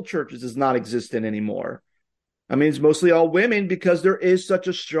the local churches, is not existent anymore. I mean, it's mostly all women because there is such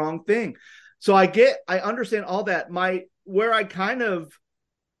a strong thing. So I understand all that. Where I kind of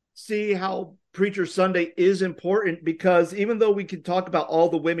see how Preacher Sunday is important because even though we can talk about all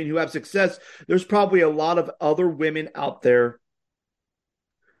the women who have success, there's probably a lot of other women out there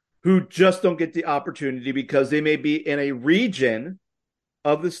who just don't get the opportunity because they may be in a region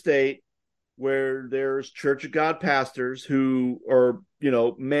of the state where there's Church of God pastors who are,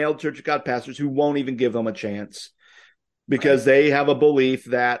 male Church of God pastors who won't even give them a chance because they have a belief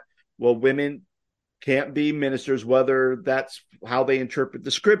that, well, women can't be ministers, whether that's how they interpret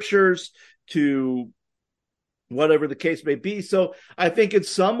the scriptures to whatever the case may be. So I think in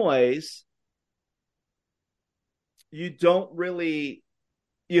some ways you don't really...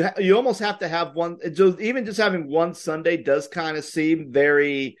 You almost have to have one. So even just having one Sunday does kind of seem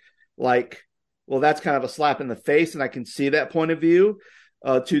very like, well, that's kind of a slap in the face. And I can see that point of view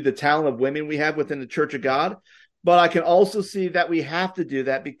to the talent of women we have within the Church of God. But I can also see that we have to do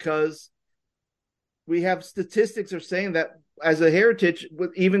that because we have statistics are saying that as a heritage,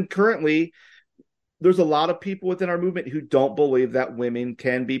 even currently, there's a lot of people within our movement who don't believe that women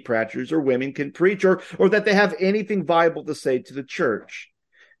can be preachers or women can preach or that they have anything viable to say to the church.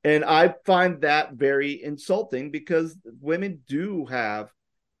 And I find that very insulting because women do have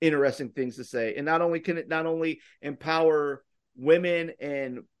interesting things to say. And not only can it not only empower women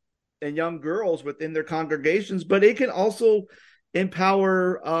and young girls within their congregations, but it can also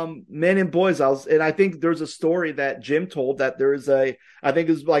empower men and boys. And I think there's a story that Jim told that I think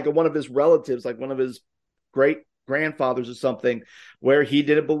it was like one of his relatives, like one of his great grandfathers or something, where he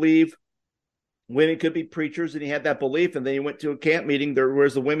didn't believe women could be preachers, and he had that belief. And then he went to a camp meeting there, where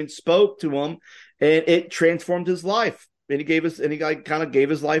the women spoke to him, and it transformed his life. And he like kind of gave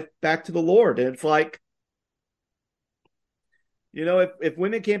his life back to the Lord. And it's like, if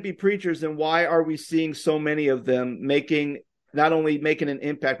women can't be preachers, then why are we seeing so many of them not only making an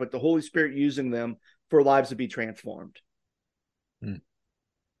impact, but the Holy Spirit using them for lives to be transformed? Hmm.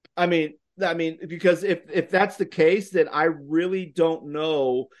 I mean, because if that's the case, then I really don't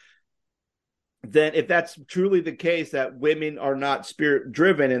know. Then if that's truly the case, that women are not spirit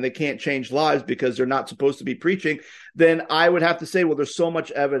driven and they can't change lives because they're not supposed to be preaching, then I would have to say, well, there's so much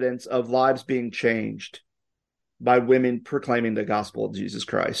evidence of lives being changed by women proclaiming the gospel of Jesus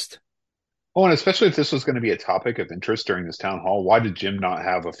Christ. Oh, and especially if this was going to be a topic of interest during this town hall, why did Jim not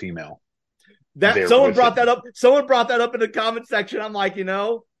have a female That there someone with brought him? that up. Someone brought that up in the comment section. I'm like,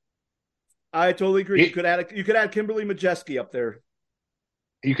 I totally agree. You could add Kimberly Majeski up there.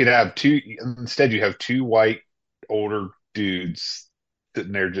 You could have two. Instead, you have two white older dudes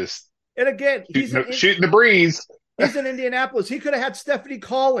sitting there just And again, shooting the breeze. he's in Indianapolis. He could have had Stephanie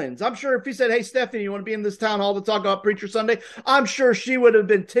Collins. I'm sure if he said, "Hey, Stephanie, you want to be in this town hall to talk about Preacher Sunday?" I'm sure she would have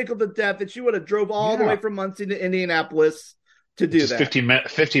been tickled to death that she would have drove all the way from Muncie to Indianapolis to do that. 15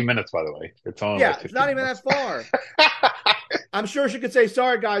 minutes, by the way. It's only it's not even that far. I'm sure she could say,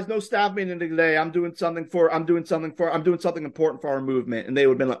 "Sorry, guys, no staff meeting today. I'm doing something important for our movement." And they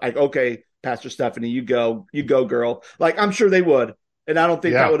would have been like, "Okay, Pastor Stephanie, you go, girl." Like, I'm sure they would. And I don't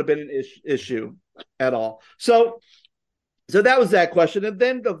think that would have been an issue at all. So that was that question. And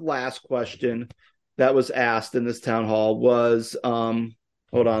then the last question that was asked in this town hall was,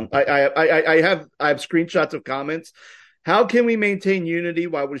 hold on. I have screenshots of comments. How can we maintain unity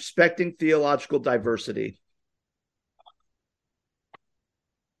while respecting theological diversity?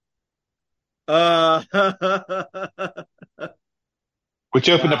 Which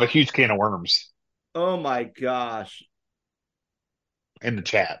opened up a huge can of worms Oh my gosh. in the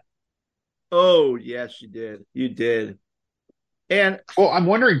chat. Oh, yes, you did. You did. And Well, I'm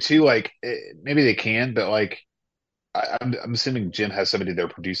wondering too, like maybe they can, but like I'm assuming Jim has somebody there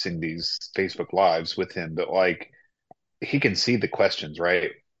producing these Facebook lives with him, but like he can see the questions,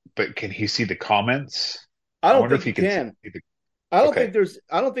 right? But can he see the comments? I I don't wonder think if he you can can. see the. I don't Okay, think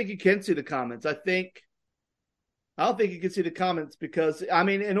you can see the comments. I don't think you can see the comments because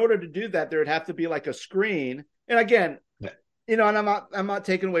in order to do that, there would have to be like a screen. And again, and I'm not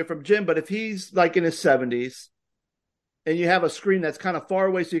taking away from Jim, but if he's like in his 70s and you have a screen that's kind of far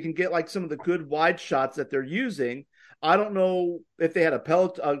away so you can get like some of the good wide shots that they're using, I don't know if they had a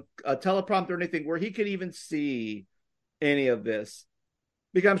teleprompter or anything where he could even see any of this.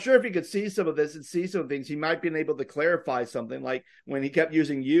 Because I'm sure if he could see some of this and see some things, he might be able to clarify something. Like when he kept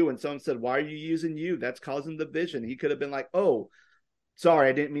using you and someone said, "Why are you using you? That's causing division." He could have been like, "Oh, sorry,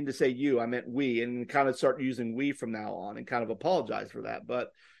 I didn't mean to say you. I meant we," and kind of start using we from now on and kind of apologize for that.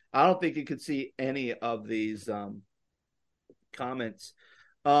 But I don't think he could see any of these comments.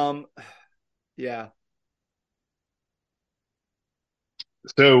 Yeah.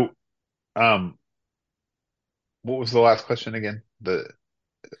 so what was the last question again? The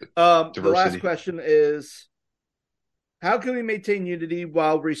The last diversity. question is, how can we maintain unity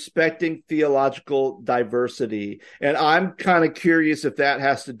while respecting theological diversity? And I'm kind of curious if that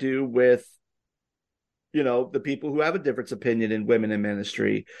has to do with, the people who have a different opinion in women in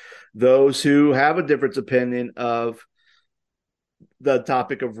ministry, those who have a different opinion of the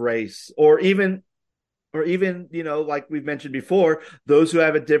topic of race, or even, like we've mentioned before, those who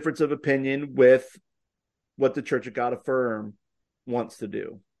have a difference of opinion with what the Church of God Affirm wants to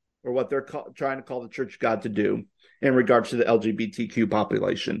do, or what they're trying to call the Church of God to do in regards to the LGBTQ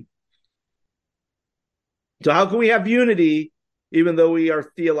population. So how can we have unity even though we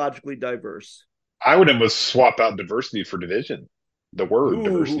are theologically diverse? I would almost swap out diversity for division. The word Ooh,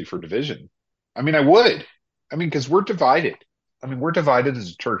 diversity for division. I would. Because we're divided. We're divided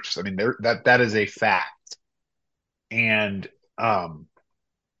as a church. That is a fact. And I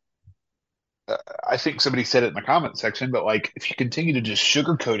think somebody said it in the comment section, but like if you continue to just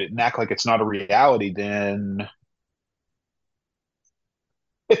sugarcoat it and act like it's not a reality, then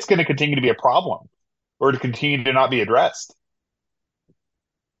it's going to continue to be a problem or to continue to not be addressed.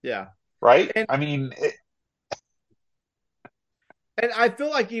 yeah. Right? And And I feel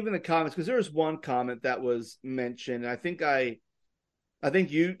like even the comments, because there was one comment that was mentioned. I think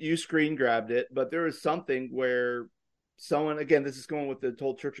you screen grabbed it, but there was something where someone, again, this is going with the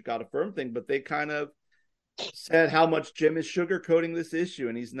whole Church of God Affirmed thing, but they kind of said how much Jim is sugarcoating this issue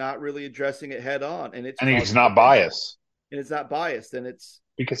and he's not really addressing it head on, and it's And he's causing not division. biased And it's not biased, and it's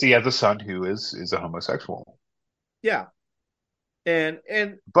because he has a son who is a homosexual. yeah, and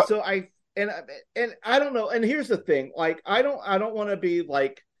But so and and I don't know. And here's the thing: like I don't want to be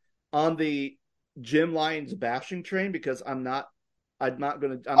like on the Jim Lyons bashing train because I'm not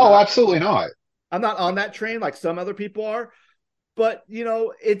gonna I'm oh, not absolutely not. I'm not on that train like some other people are. But you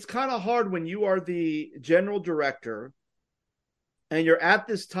know, it's kind of hard when you are the general director and you're at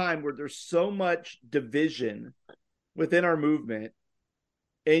this time where there's so much division within our movement,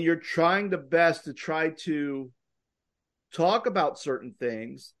 and you're trying the best to try to talk about certain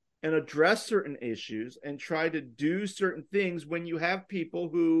things and address certain issues and try to do certain things when you have people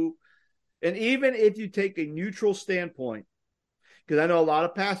who, and even if you take a neutral standpoint, because I know a lot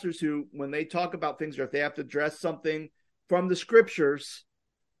of pastors who, when they talk about things or if they have to address something from the scriptures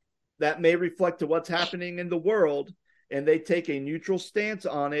that may reflect to what's happening in the world, and they take a neutral stance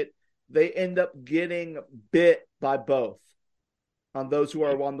on it, they end up getting bit by both on those who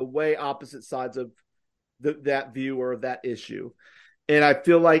are on the way opposite sides of that view or that issue. And I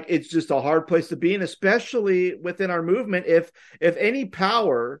feel like it's just a hard place to be in, especially within our movement. If any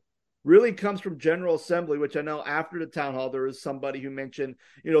power really comes from General Assembly, which I know after the town hall, there was somebody who mentioned,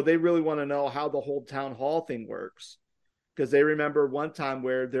 you know, they really want to know how the whole town hall thing works. Because they remember one time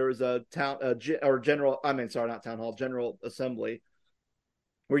where there was a General Assembly,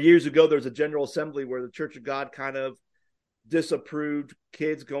 where years ago there was a General Assembly where the Church of God kind of disapproved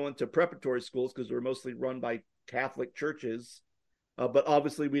kids going to preparatory schools because they were mostly run by Catholic churches. But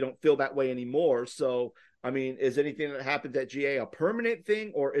obviously we don't feel that way anymore. So, I mean, is anything that happens at GA a permanent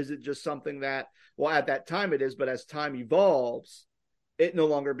thing, or is it just something that, well, at that time it is, but as time evolves, it no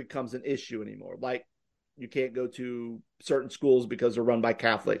longer becomes an issue anymore. Like, you can't go to certain schools because they're run by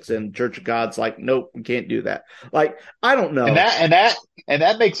Catholics, and Church of God's like, nope, we can't do that. Like, I don't know. And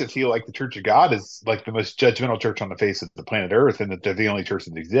that makes it feel like the Church of God is like the most judgmental church on the face of the planet Earth, and that they're the only church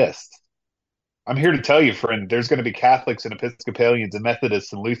that exists. I'm here to tell you, friend, there's going to be Catholics and Episcopalians and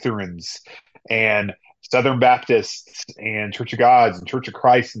Methodists and Lutherans and Southern Baptists and Church of Gods and Church of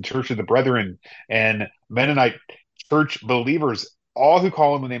Christ and Church of the Brethren and Mennonite church believers, all who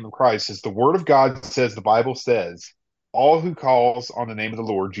call on the name of Christ. As the Word of God says, the Bible says, all who calls on the name of the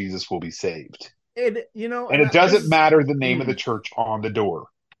Lord Jesus will be saved. And, you know, And it doesn't matter the name of the church on the door.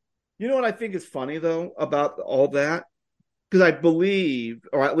 You know what I think is funny, though, about all that? Because I believe,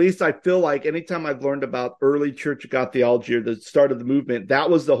 or at least I feel like anytime I've learned about early Church of God theology or the start of the movement, that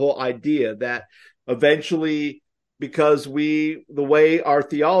was the whole idea that eventually, because the way our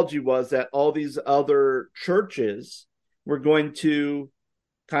theology was that all these other churches were going to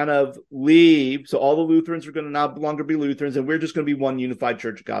kind of leave. So all the Lutherans are going to no longer be Lutherans, and we're just going to be one unified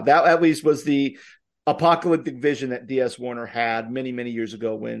Church of God. That at least was the apocalyptic vision that D.S. Warner had many, many years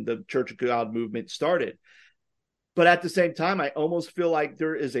ago when the Church of God movement started. But at the same time, I almost feel like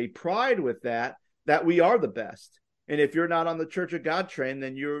there is a pride with that we are the best. And if you're not on the Church of God train,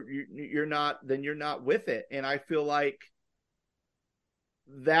 then you're not with it. And I feel like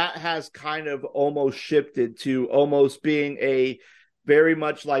that has kind of almost shifted to almost being a very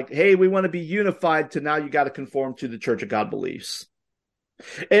much like, hey, we want to be unified, to now you got to conform to the Church of God beliefs.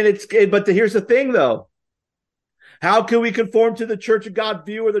 And here's the thing, though. How can we conform to the Church of God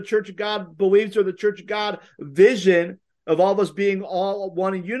view or the Church of God beliefs or the Church of God vision of all of us being all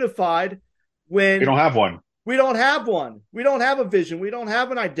one and unified when we don't have one? We don't have one. We don't have a vision. We don't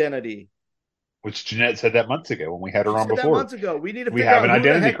have an identity. Which Jeanette said that months ago when we had her on before. Months ago. We need to we have an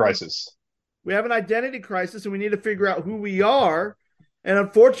identity crisis. We have an identity crisis, and we need to figure out who we are. And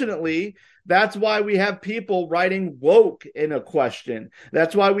unfortunately, that's why we have people writing woke in a question.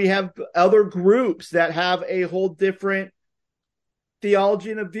 That's why we have other groups that have a whole different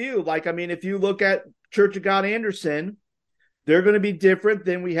theology and a view. Like, I mean, if you look at Church of God Anderson, they're going to be different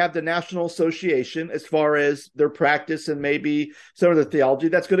than we have the National Association as far as their practice and maybe some of the theology.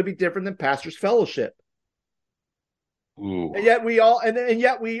 That's going to be different than Pastors Fellowship. Ooh. And yet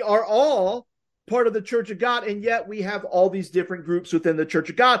we are all part of the Church of God, and yet we have all these different groups within the Church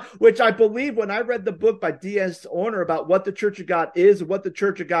of God, which I believe when I read the book by D.S. Warner about what the Church of God is and what the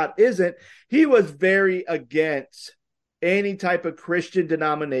Church of God isn't, he was very against any type of Christian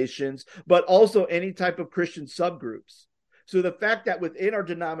denominations, but also any type of Christian subgroups. So the fact that within our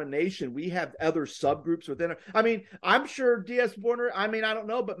denomination, we have other subgroups within, I mean, I'm sure D.S. Warner, I mean, I don't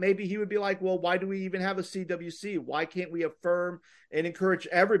know, but maybe he would be like, well, why do we even have a CWC? Why can't we affirm and encourage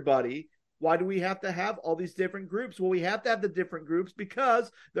everybody? Why do we have to have all these different groups? Well, we have to have the different groups because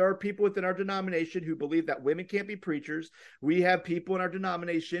there are people within our denomination who believe that women can't be preachers. We have people in our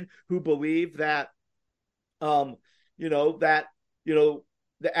denomination who believe that,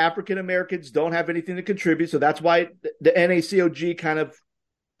 the African Americans don't have anything to contribute. So that's why the NACOG kind of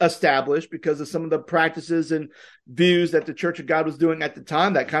established, because of some of the practices and views that the Church of God was doing at the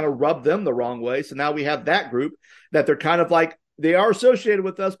time that kind of rubbed them the wrong way. So now we have that group that they're kind of like, they are associated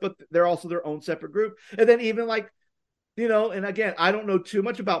with us, but they're also their own separate group. And then even like, and again, I don't know too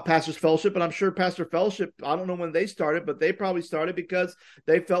much about Pastors Fellowship, but I'm sure Pastor Fellowship, I don't know when they started, but they probably started because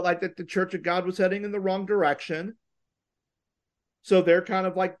they felt like that the Church of God was heading in the wrong direction. So they're kind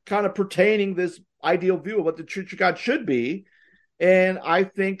of pertaining this ideal view of what the Church of God should be. And I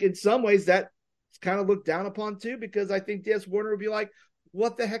think in some ways that's kind of looked down upon too, because I think D.S. Warner would be like,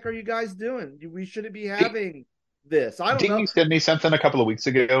 what the heck are you guys doing? We shouldn't be having this. I don't know. Didn't you send me something a couple of weeks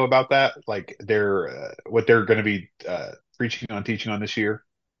ago about that? Like what they're going to be teaching on this year?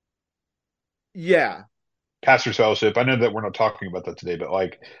 Yeah. Pastor's Fellowship. I know that we're not talking about that today, but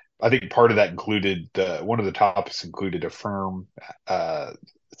like, I think part of that included one of the topics included affirm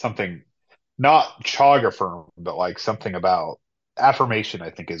something, not CHOG affirm, but like something about affirmation.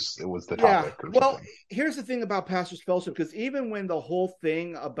 I think was the topic. Yeah. Well, here's the thing about Pastors Fellowship, because even when the whole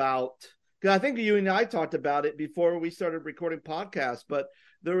thing about, because I think you and I talked about it before we started recording podcasts, but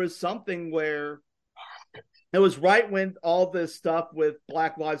there was something where it was right when all this stuff with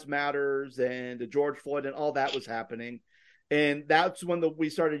Black Lives Matters and the George Floyd and all that was happening. And that's when we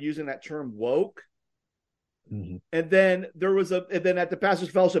started using that term woke. Mm-hmm. And then at the Pastors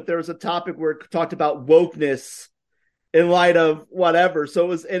Fellowship, there was a topic where it talked about wokeness in light of whatever.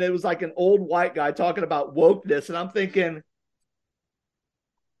 So it was like an old white guy talking about wokeness. And I'm thinking,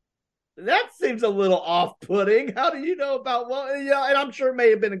 that seems a little off-putting. How do you know about, and I'm sure it may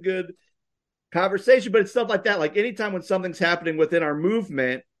have been a good conversation, but it's stuff like that. Like anytime when something's happening within our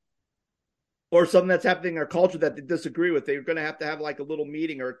movement, or something that's happening in our culture that they disagree with, they're going to have like a little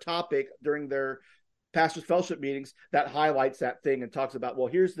meeting or a topic during their Pastors Fellowship meetings that highlights that thing and talks about, well,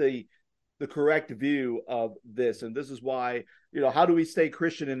 here's the correct view of this. And this is why, how do we stay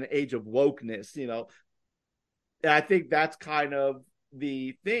Christian in the age of wokeness, And I think that's kind of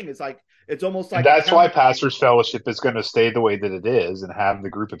the thing. It's like, it's almost like, and that's why Pastors Fellowship is going to stay the way that it is and have the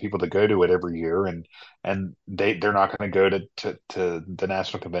group of people that go to it every year. And they're not going to go to the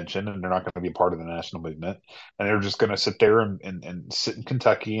national convention, and they're not going to be a part of the national movement. And they're just going to sit there and sit in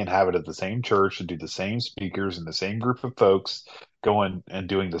Kentucky and have it at the same church and do the same speakers and the same group of folks going and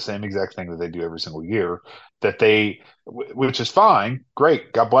doing the same exact thing that they do every single year, which is fine.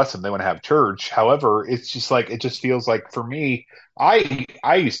 Great. God bless them. They want to have church. However, it's just like, it just feels like for me,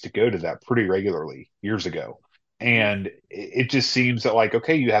 I used to go to that pretty regularly years ago. And it just seems that like,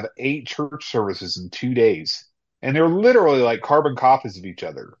 okay, you have 8 church services in 2 days, and they're literally like carbon copies of each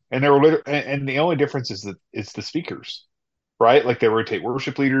other. And and the only difference is that it's the speakers, right? Like they rotate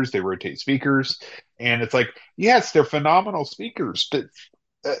worship leaders, they rotate speakers. And it's like, yes, they're phenomenal speakers. But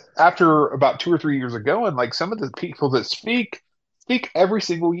after about 2 or 3 years ago, and like some of the people that speak every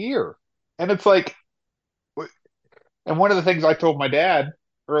single year. And it's like, and one of the things I told my dad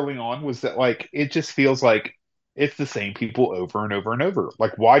early on was that like, it just feels like it's the same people over and over and over.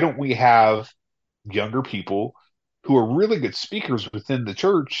 Like, why don't we have younger people who are really good speakers within the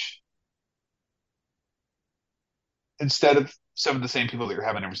church instead of some of the same people that you're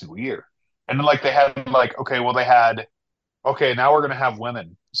having every single year? And then like they had like, now we're going to have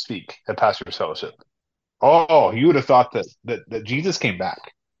women speak at Pastors Fellowship. Oh, you would have thought that Jesus came back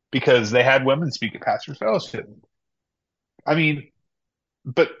because they had women speak at Pastors Fellowship. I mean,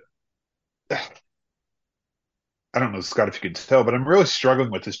 but I don't know, Scott, if you can tell, but I'm really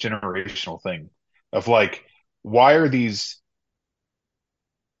struggling with this generational thing of like, why are these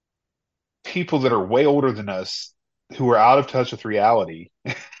people that are way older than us who are out of touch with reality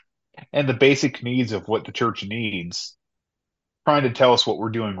and the basic needs of what the church needs trying to tell us what we're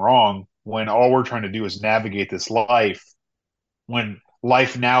doing wrong when all we're trying to do is navigate this life, when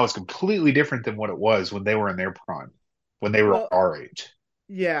life now is completely different than what it was when they were in their prime, when they were our age.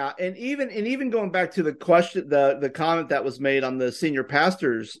 Yeah, and even going back to the question, the comment that was made on the senior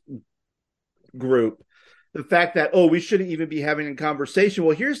pastors group, the fact that, we shouldn't even be having a conversation.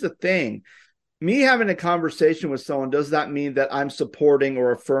 Well, here's the thing. Me having a conversation with someone does not mean that I'm supporting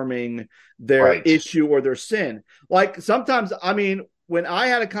or affirming their issue or their sin. Like sometimes, I mean, when I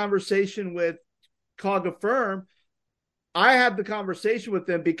had a conversation with CHOG Affirm, I had the conversation with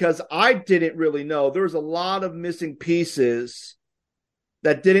them because I didn't really know. There was a lot of missing pieces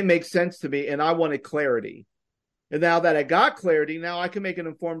that didn't make sense to me, and I wanted clarity. And now that I got clarity, now I can make an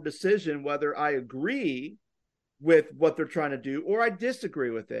informed decision whether I agree with what they're trying to do or I disagree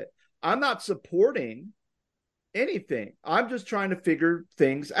with it. I'm not supporting anything. I'm just trying to figure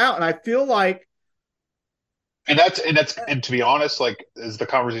things out. And I feel like And to be honest, like is the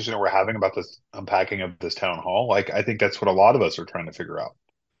conversation that we're having about this unpacking of this town hall, like I think that's what a lot of us are trying to figure out.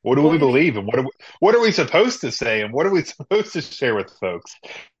 What do well, we and believe and what are we supposed to say and what are we supposed to share with folks?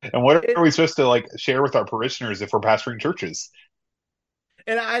 And what are it, we supposed to like share with our parishioners if we're pastoring churches?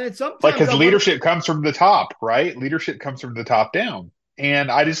 and Like sometimes cuz I want leadership comes from the top, right? Leadership comes from the top down.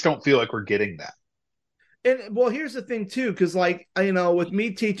 And I just don't feel like we're getting that. and well, here's the thing too, because like with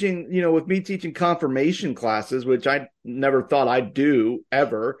me teaching confirmation classes, which I never thought I'd do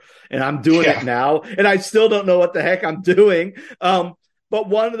ever, and I'm doing it Yeah. now, and I still don't know what the heck I'm doing. But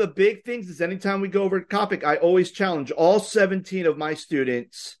one of the big things is anytime we go over a topic, I always challenge all 17 of my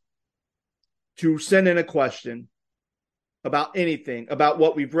students to send in a question about anything, about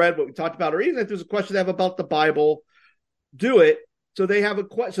what we've read, what we talked about, or even if there's a question they have about the Bible, do it. So they have a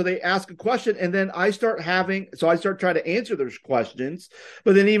question, so they ask a question, and then I start trying to answer those questions.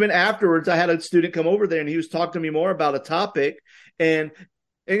 But then even afterwards, I had a student come over there and he was talking to me more about a topic. And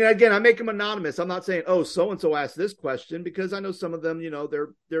again, I make them anonymous. I'm not saying, oh, so and so asked this question, because I know some of them,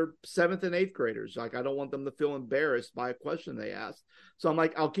 they're seventh and eighth graders. Like, I don't want them to feel embarrassed by a question they asked. So I'm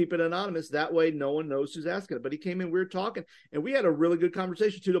like, I'll keep it anonymous. That way, no one knows who's asking it. But he came in, we were talking, and we had a really good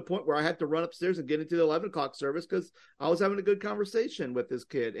conversation to the point where I had to run upstairs and get into the 11 o'clock service because I was having a good conversation with this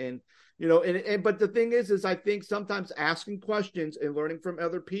kid. And but the thing is I think sometimes asking questions and learning from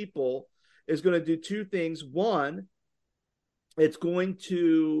other people is going to do two things. One, it's going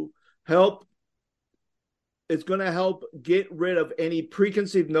to help get rid of any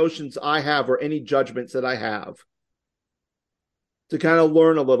preconceived notions I have or any judgments that I have, to kind of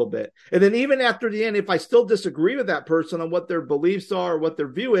learn a little bit. And then even after the end, if I still disagree with that person on what their beliefs are or what their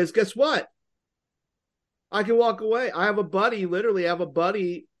view is, guess what? I can walk away. I have a buddy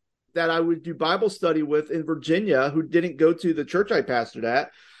that I would do Bible study with in Virginia who didn't go to the church I pastored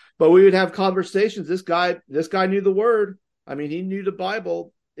at, but we would have conversations. This guy knew the word. I mean, he knew the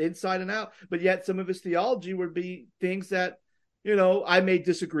Bible inside and out, but yet some of his theology would be things that, I may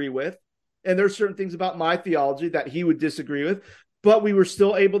disagree with. And there's certain things about my theology that he would disagree with, but we were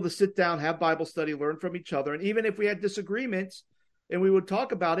still able to sit down, have Bible study, learn from each other. And even if we had disagreements and we would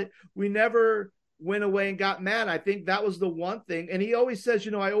talk about it, we never went away and got mad. I think that was the one thing. And he always says,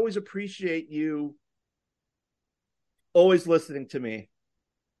 I always appreciate you always listening to me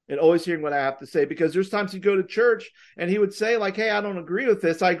and always hearing what I have to say, because there's times he'd go to church and he would say like, hey, I don't agree with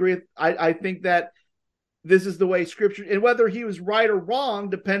this. I think that this is the way scripture, and whether he was right or wrong,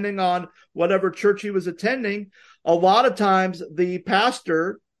 depending on whatever church he was attending, a lot of times the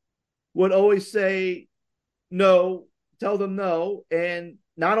pastor would always say, no, tell them no. And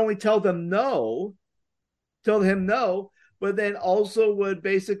not only tell him no, but then also would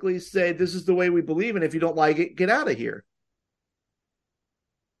basically say, this is the way we believe. And if you don't like it, get out of here.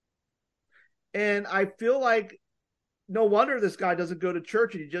 And I feel like no wonder this guy doesn't go to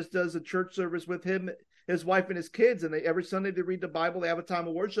church, and he just does a church service with him, his wife, and his kids. And every Sunday they read the Bible, they have a time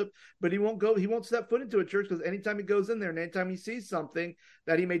of worship, but he won't step foot into a church, because anytime he goes in there and anytime he sees something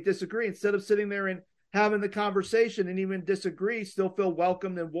that he may disagree, instead of sitting there and having the conversation and even disagree, still feel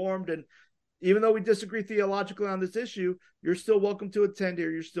welcomed and warmed. And even though we disagree theologically on this issue, you're still welcome to attend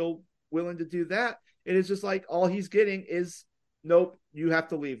here. You're still willing to do that. It is just like all he's getting is, nope, you have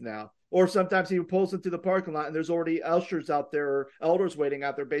to leave now. Or sometimes he pulls into the parking lot and there's already ushers out there or elders waiting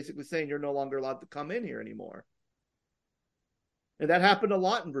out there basically saying you're no longer allowed to come in here anymore. And that happened a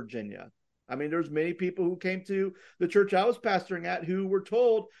lot in Virginia. I mean, there's many people who came to the church I was pastoring at who were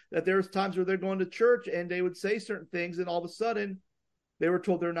told that there's times where they're going to church and they would say certain things, and all of a sudden they were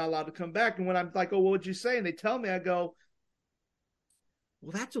told they're not allowed to come back. And when I'm like, oh, what would you say? And they tell me, I go,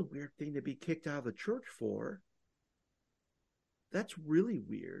 well, that's a weird thing to be kicked out of the church for. That's really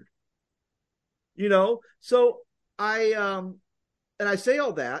weird. So I say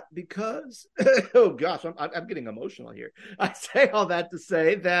all that because, oh gosh, I'm getting emotional here. I say all that to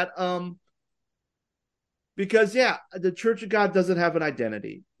say that, because the Church of God doesn't have an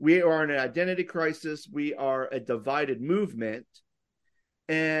identity. We are in an identity crisis. We are a divided movement.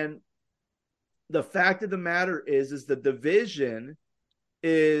 And the fact of the matter is the division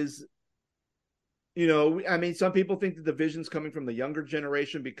is, some people think the division's coming from the younger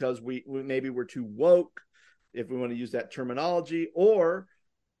generation because we maybe we're too woke, if we want to use that terminology, or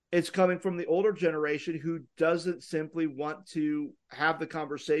it's coming from the older generation who doesn't simply want to have the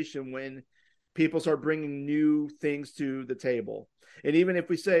conversation when people start bringing new things to the table. And even if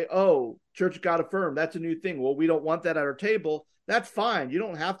we say, oh, Church of God Affirmed, that's a new thing. Well, we don't want that at our table. That's fine. You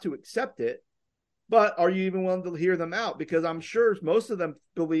don't have to accept it. But are you even willing to hear them out? Because I'm sure most of them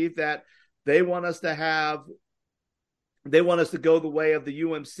believe that they want us to go the way of the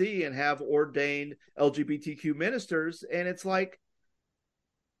UMC and have ordained LGBTQ ministers. And it's like,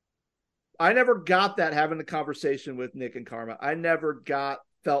 I never got that having the conversation with Nick and Karma. I never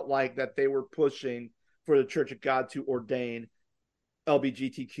felt like that they were pushing for the Church of God to ordain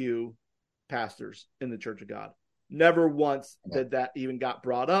LGBTQ pastors in the Church of God. Never once did that even got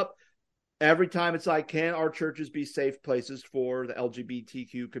brought up. Every time it's like, can our churches be safe places for the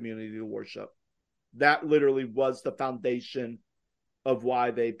LGBTQ community to worship? That literally was the foundation of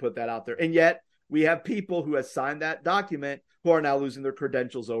why they put that out there. And yet we have people who have signed that document who are now losing their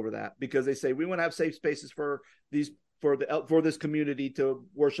credentials over that because they say we want to have safe spaces for this community to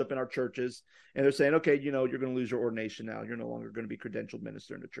worship in our churches. And they're saying, okay, you're going to lose your ordination now. You're no longer going to be credentialed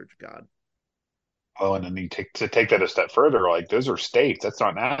minister in the Church of God. Oh, and then you take that a step further, like those are states. That's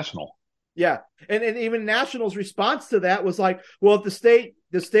not national. Yeah. And even National's response to that was like, well, if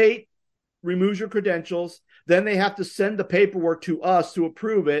the state removes your credentials, then they have to send the paperwork to us to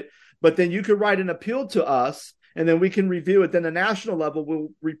approve it. But then you could write an appeal to us and then we can review it. Then the national level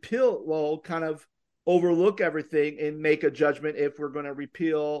will kind of overlook everything and make a judgment if we're going to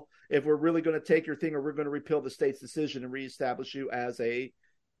repeal, if we're really going to take your thing, or we're going to repeal the state's decision and reestablish you as a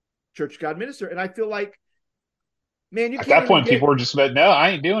Church of God minister. And I feel like, man, at that point, people were just about, no, I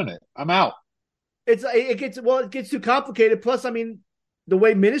ain't doing it. I'm out. It gets too complicated. Plus, I mean, the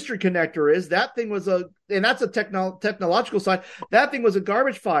way Ministry Connector is, that thing was and that's a technological side. That thing was a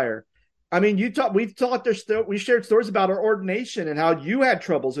garbage fire. I mean, we shared stories about our ordination and how you had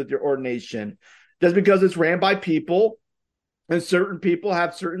troubles with your ordination just because it's ran by people and certain people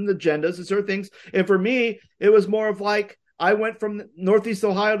have certain agendas and certain things. And for me, it was more of like, I went from Northeast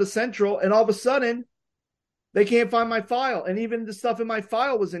Ohio to Central and all of a sudden they can't find my file. And even the stuff in my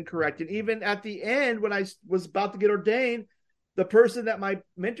file was incorrect. And even at the end, when I was about to get ordained, the person that my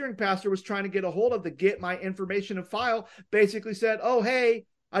mentoring pastor was trying to get a hold of to get my information and file basically said, oh, hey,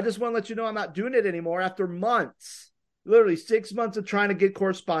 I just want to let you know I'm not doing it anymore after months, literally 6 months of trying to get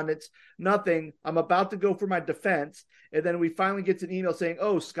correspondence, nothing. I'm about to go for my defense. And then we finally get an email saying,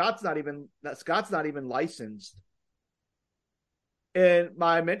 oh, Scott's not even licensed. And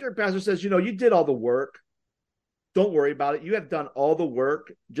my mentoring pastor says, you did all the work. Don't worry about it. You have done all the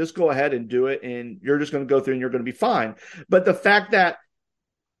work. Just go ahead and do it. And you're just going to go through and you're going to be fine. But the fact that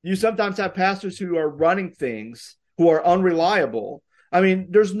you sometimes have pastors who are running things who are unreliable. I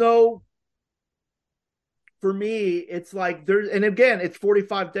mean, for me, it's like and again, it's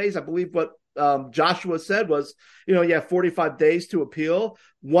 45 days. I believe what Joshua said was, 45 days to appeal.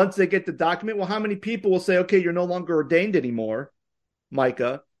 Once they get the document, well, how many people will say, okay, you're no longer ordained anymore,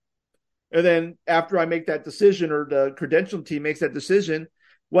 Micah? And then after I make that decision, or the credentialing team makes that decision,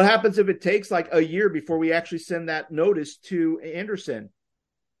 what happens if it takes like a year before we actually send that notice to Anderson?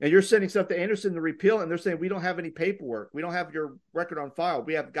 And you're sending stuff to Anderson to repeal, and they're saying, we don't have any paperwork. We don't have your record on file.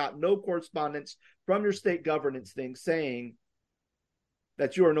 We have got no correspondence from your state governance thing saying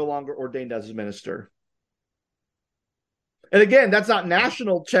that you are no longer ordained as a minister. And again, that's not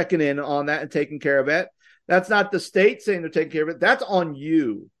national checking in on that and taking care of it. That's not the state saying they're taking care of it. That's on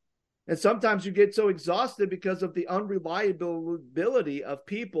you. And sometimes you get so exhausted because of the unreliability of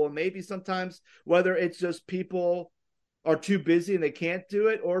people. And maybe sometimes whether it's just people are too busy and they can't do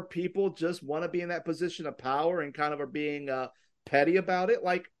it, or people just want to be in that position of power and kind of are being petty about it.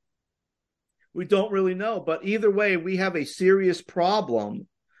 Like, we don't really know. But either way, we have a serious problem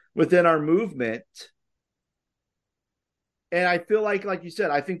within our movement. And I feel like you said,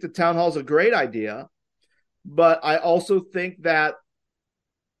 I think the town hall is a great idea. But I also think that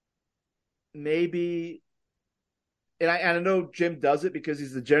maybe, and I know Jim does it because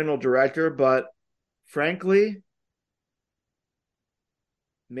he's the general director, but frankly,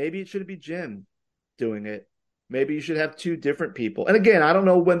 maybe it should be Jim doing it. Maybe you should have two different people. And again, I don't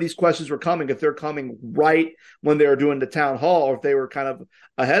know when these questions were coming, if they're coming right when they were doing the town hall, or if they were kind of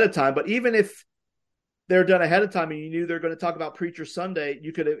ahead of time. But even if they're done ahead of time and you knew they're going to talk about Preacher Sunday,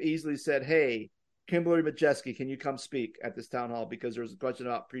 you could have easily said, hey, Kimberly Majeski, can you come speak at this town hall? Because there's a question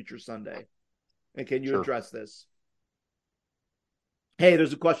about Preacher Sunday. And can you address this? Hey,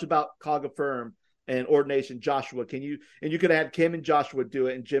 there's a question about CHOG Affirm and ordination. Joshua, can you? And you could have had Kim and Joshua do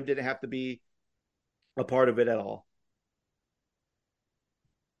it, and Jim didn't have to be a part of it at all.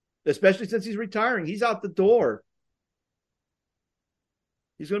 Especially since he's retiring. He's out the door.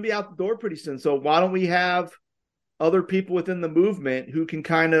 He's going to be out the door pretty soon. So why don't we have other people within the movement who can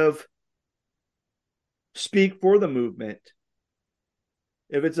kind of speak for the movement?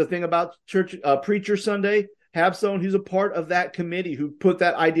 If it's a thing about church, Preacher Sunday, have someone who's a part of that committee who put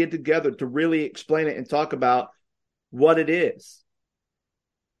that idea together to really explain it and talk about what it is.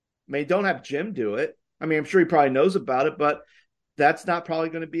 I mean, don't have Jim do it. I mean, I'm sure he probably knows about it, but that's not probably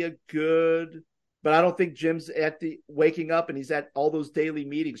going to be a good. But I don't think Jim's at the waking up and he's at all those daily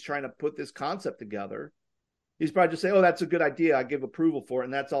meetings trying to put this concept together. He's probably just saying, oh, that's a good idea. I give approval for it.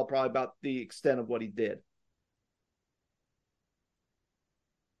 And that's all probably about the extent of what he did.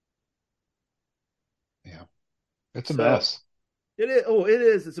 Yeah. It's a mess. It is. Oh, it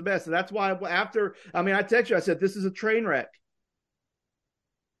is. It's a mess. And that's why after, I mean, I text you, I said, this is a train wreck.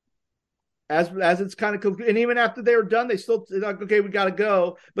 As it's kind of, and even after they were done, they still like, okay, we got to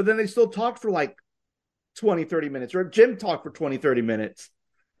go. But then they still talked for like 20, 30 minutes, or Jim talked for 20, 30 minutes.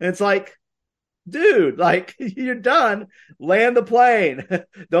 And it's like, dude, like, you're done. Land the plane.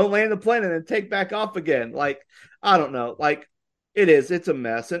 Don't land the plane and then take back off again. Like, I don't know. Like, it's a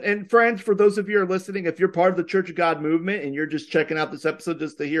mess. And friends, for those of you who are listening, if you're part of the Church of God movement and you're just checking out this episode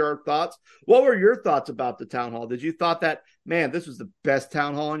just to hear our thoughts, what were your thoughts about the town hall? Did you thought that, man, this was the best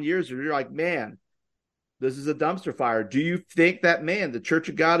town hall in years? Or you're like, man, this is a dumpster fire? Do you think that, man, the Church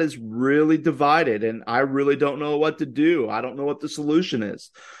of God is really divided and I really don't know what to do? I don't know what the solution is.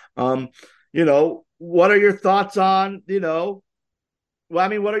 What are your thoughts on, well, I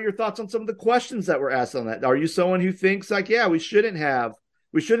mean, what are your thoughts on some of the questions that were asked on that? Are you someone who thinks like, yeah, we shouldn't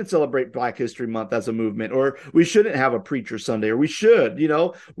celebrate Black History Month as a movement, or we shouldn't have a Preacher Sunday, or we should,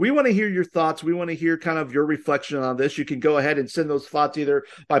 we want to hear your thoughts. We want to hear kind of your reflection on this. You can go ahead and send those thoughts either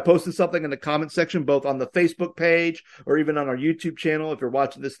by posting something in the comment section, both on the Facebook page or even on our YouTube channel, if you're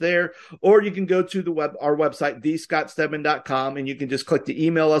watching this there, or you can go to our website, thescottstedman.com, and you can just click the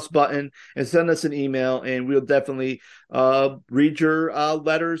email us button and send us an email. And we'll definitely read your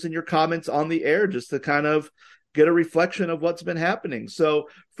letters and your comments on the air just to kind of get a reflection of what's been happening. So,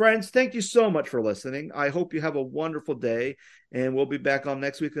 friends, thank you so much for listening. I hope you have a wonderful day, and we'll be back on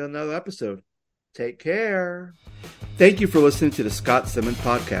next week with another episode. Take care. Thank you for listening to the Scott Simmons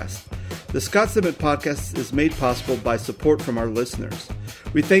Podcast. The Scott Simmons Podcast is made possible by support from our listeners.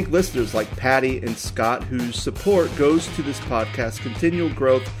 We thank listeners like Patty and Scott, whose support goes to this podcast's continual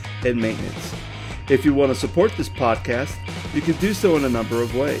growth and maintenance. If you want to support this podcast, you can do so in a number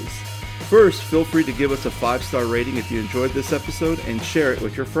of ways. First, feel free to give us a 5-star rating if you enjoyed this episode and share it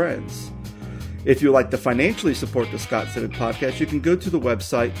with your friends. If you'd like to financially support the Scott Simmons Podcast, you can go to the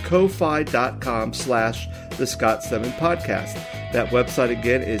website ko-fi.com/the Scott Simmons Podcast. That website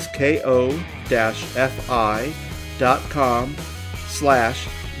again is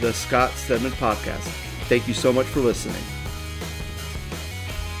ko-fi.com/the Scott Simmons Podcast. Thank you so much for listening.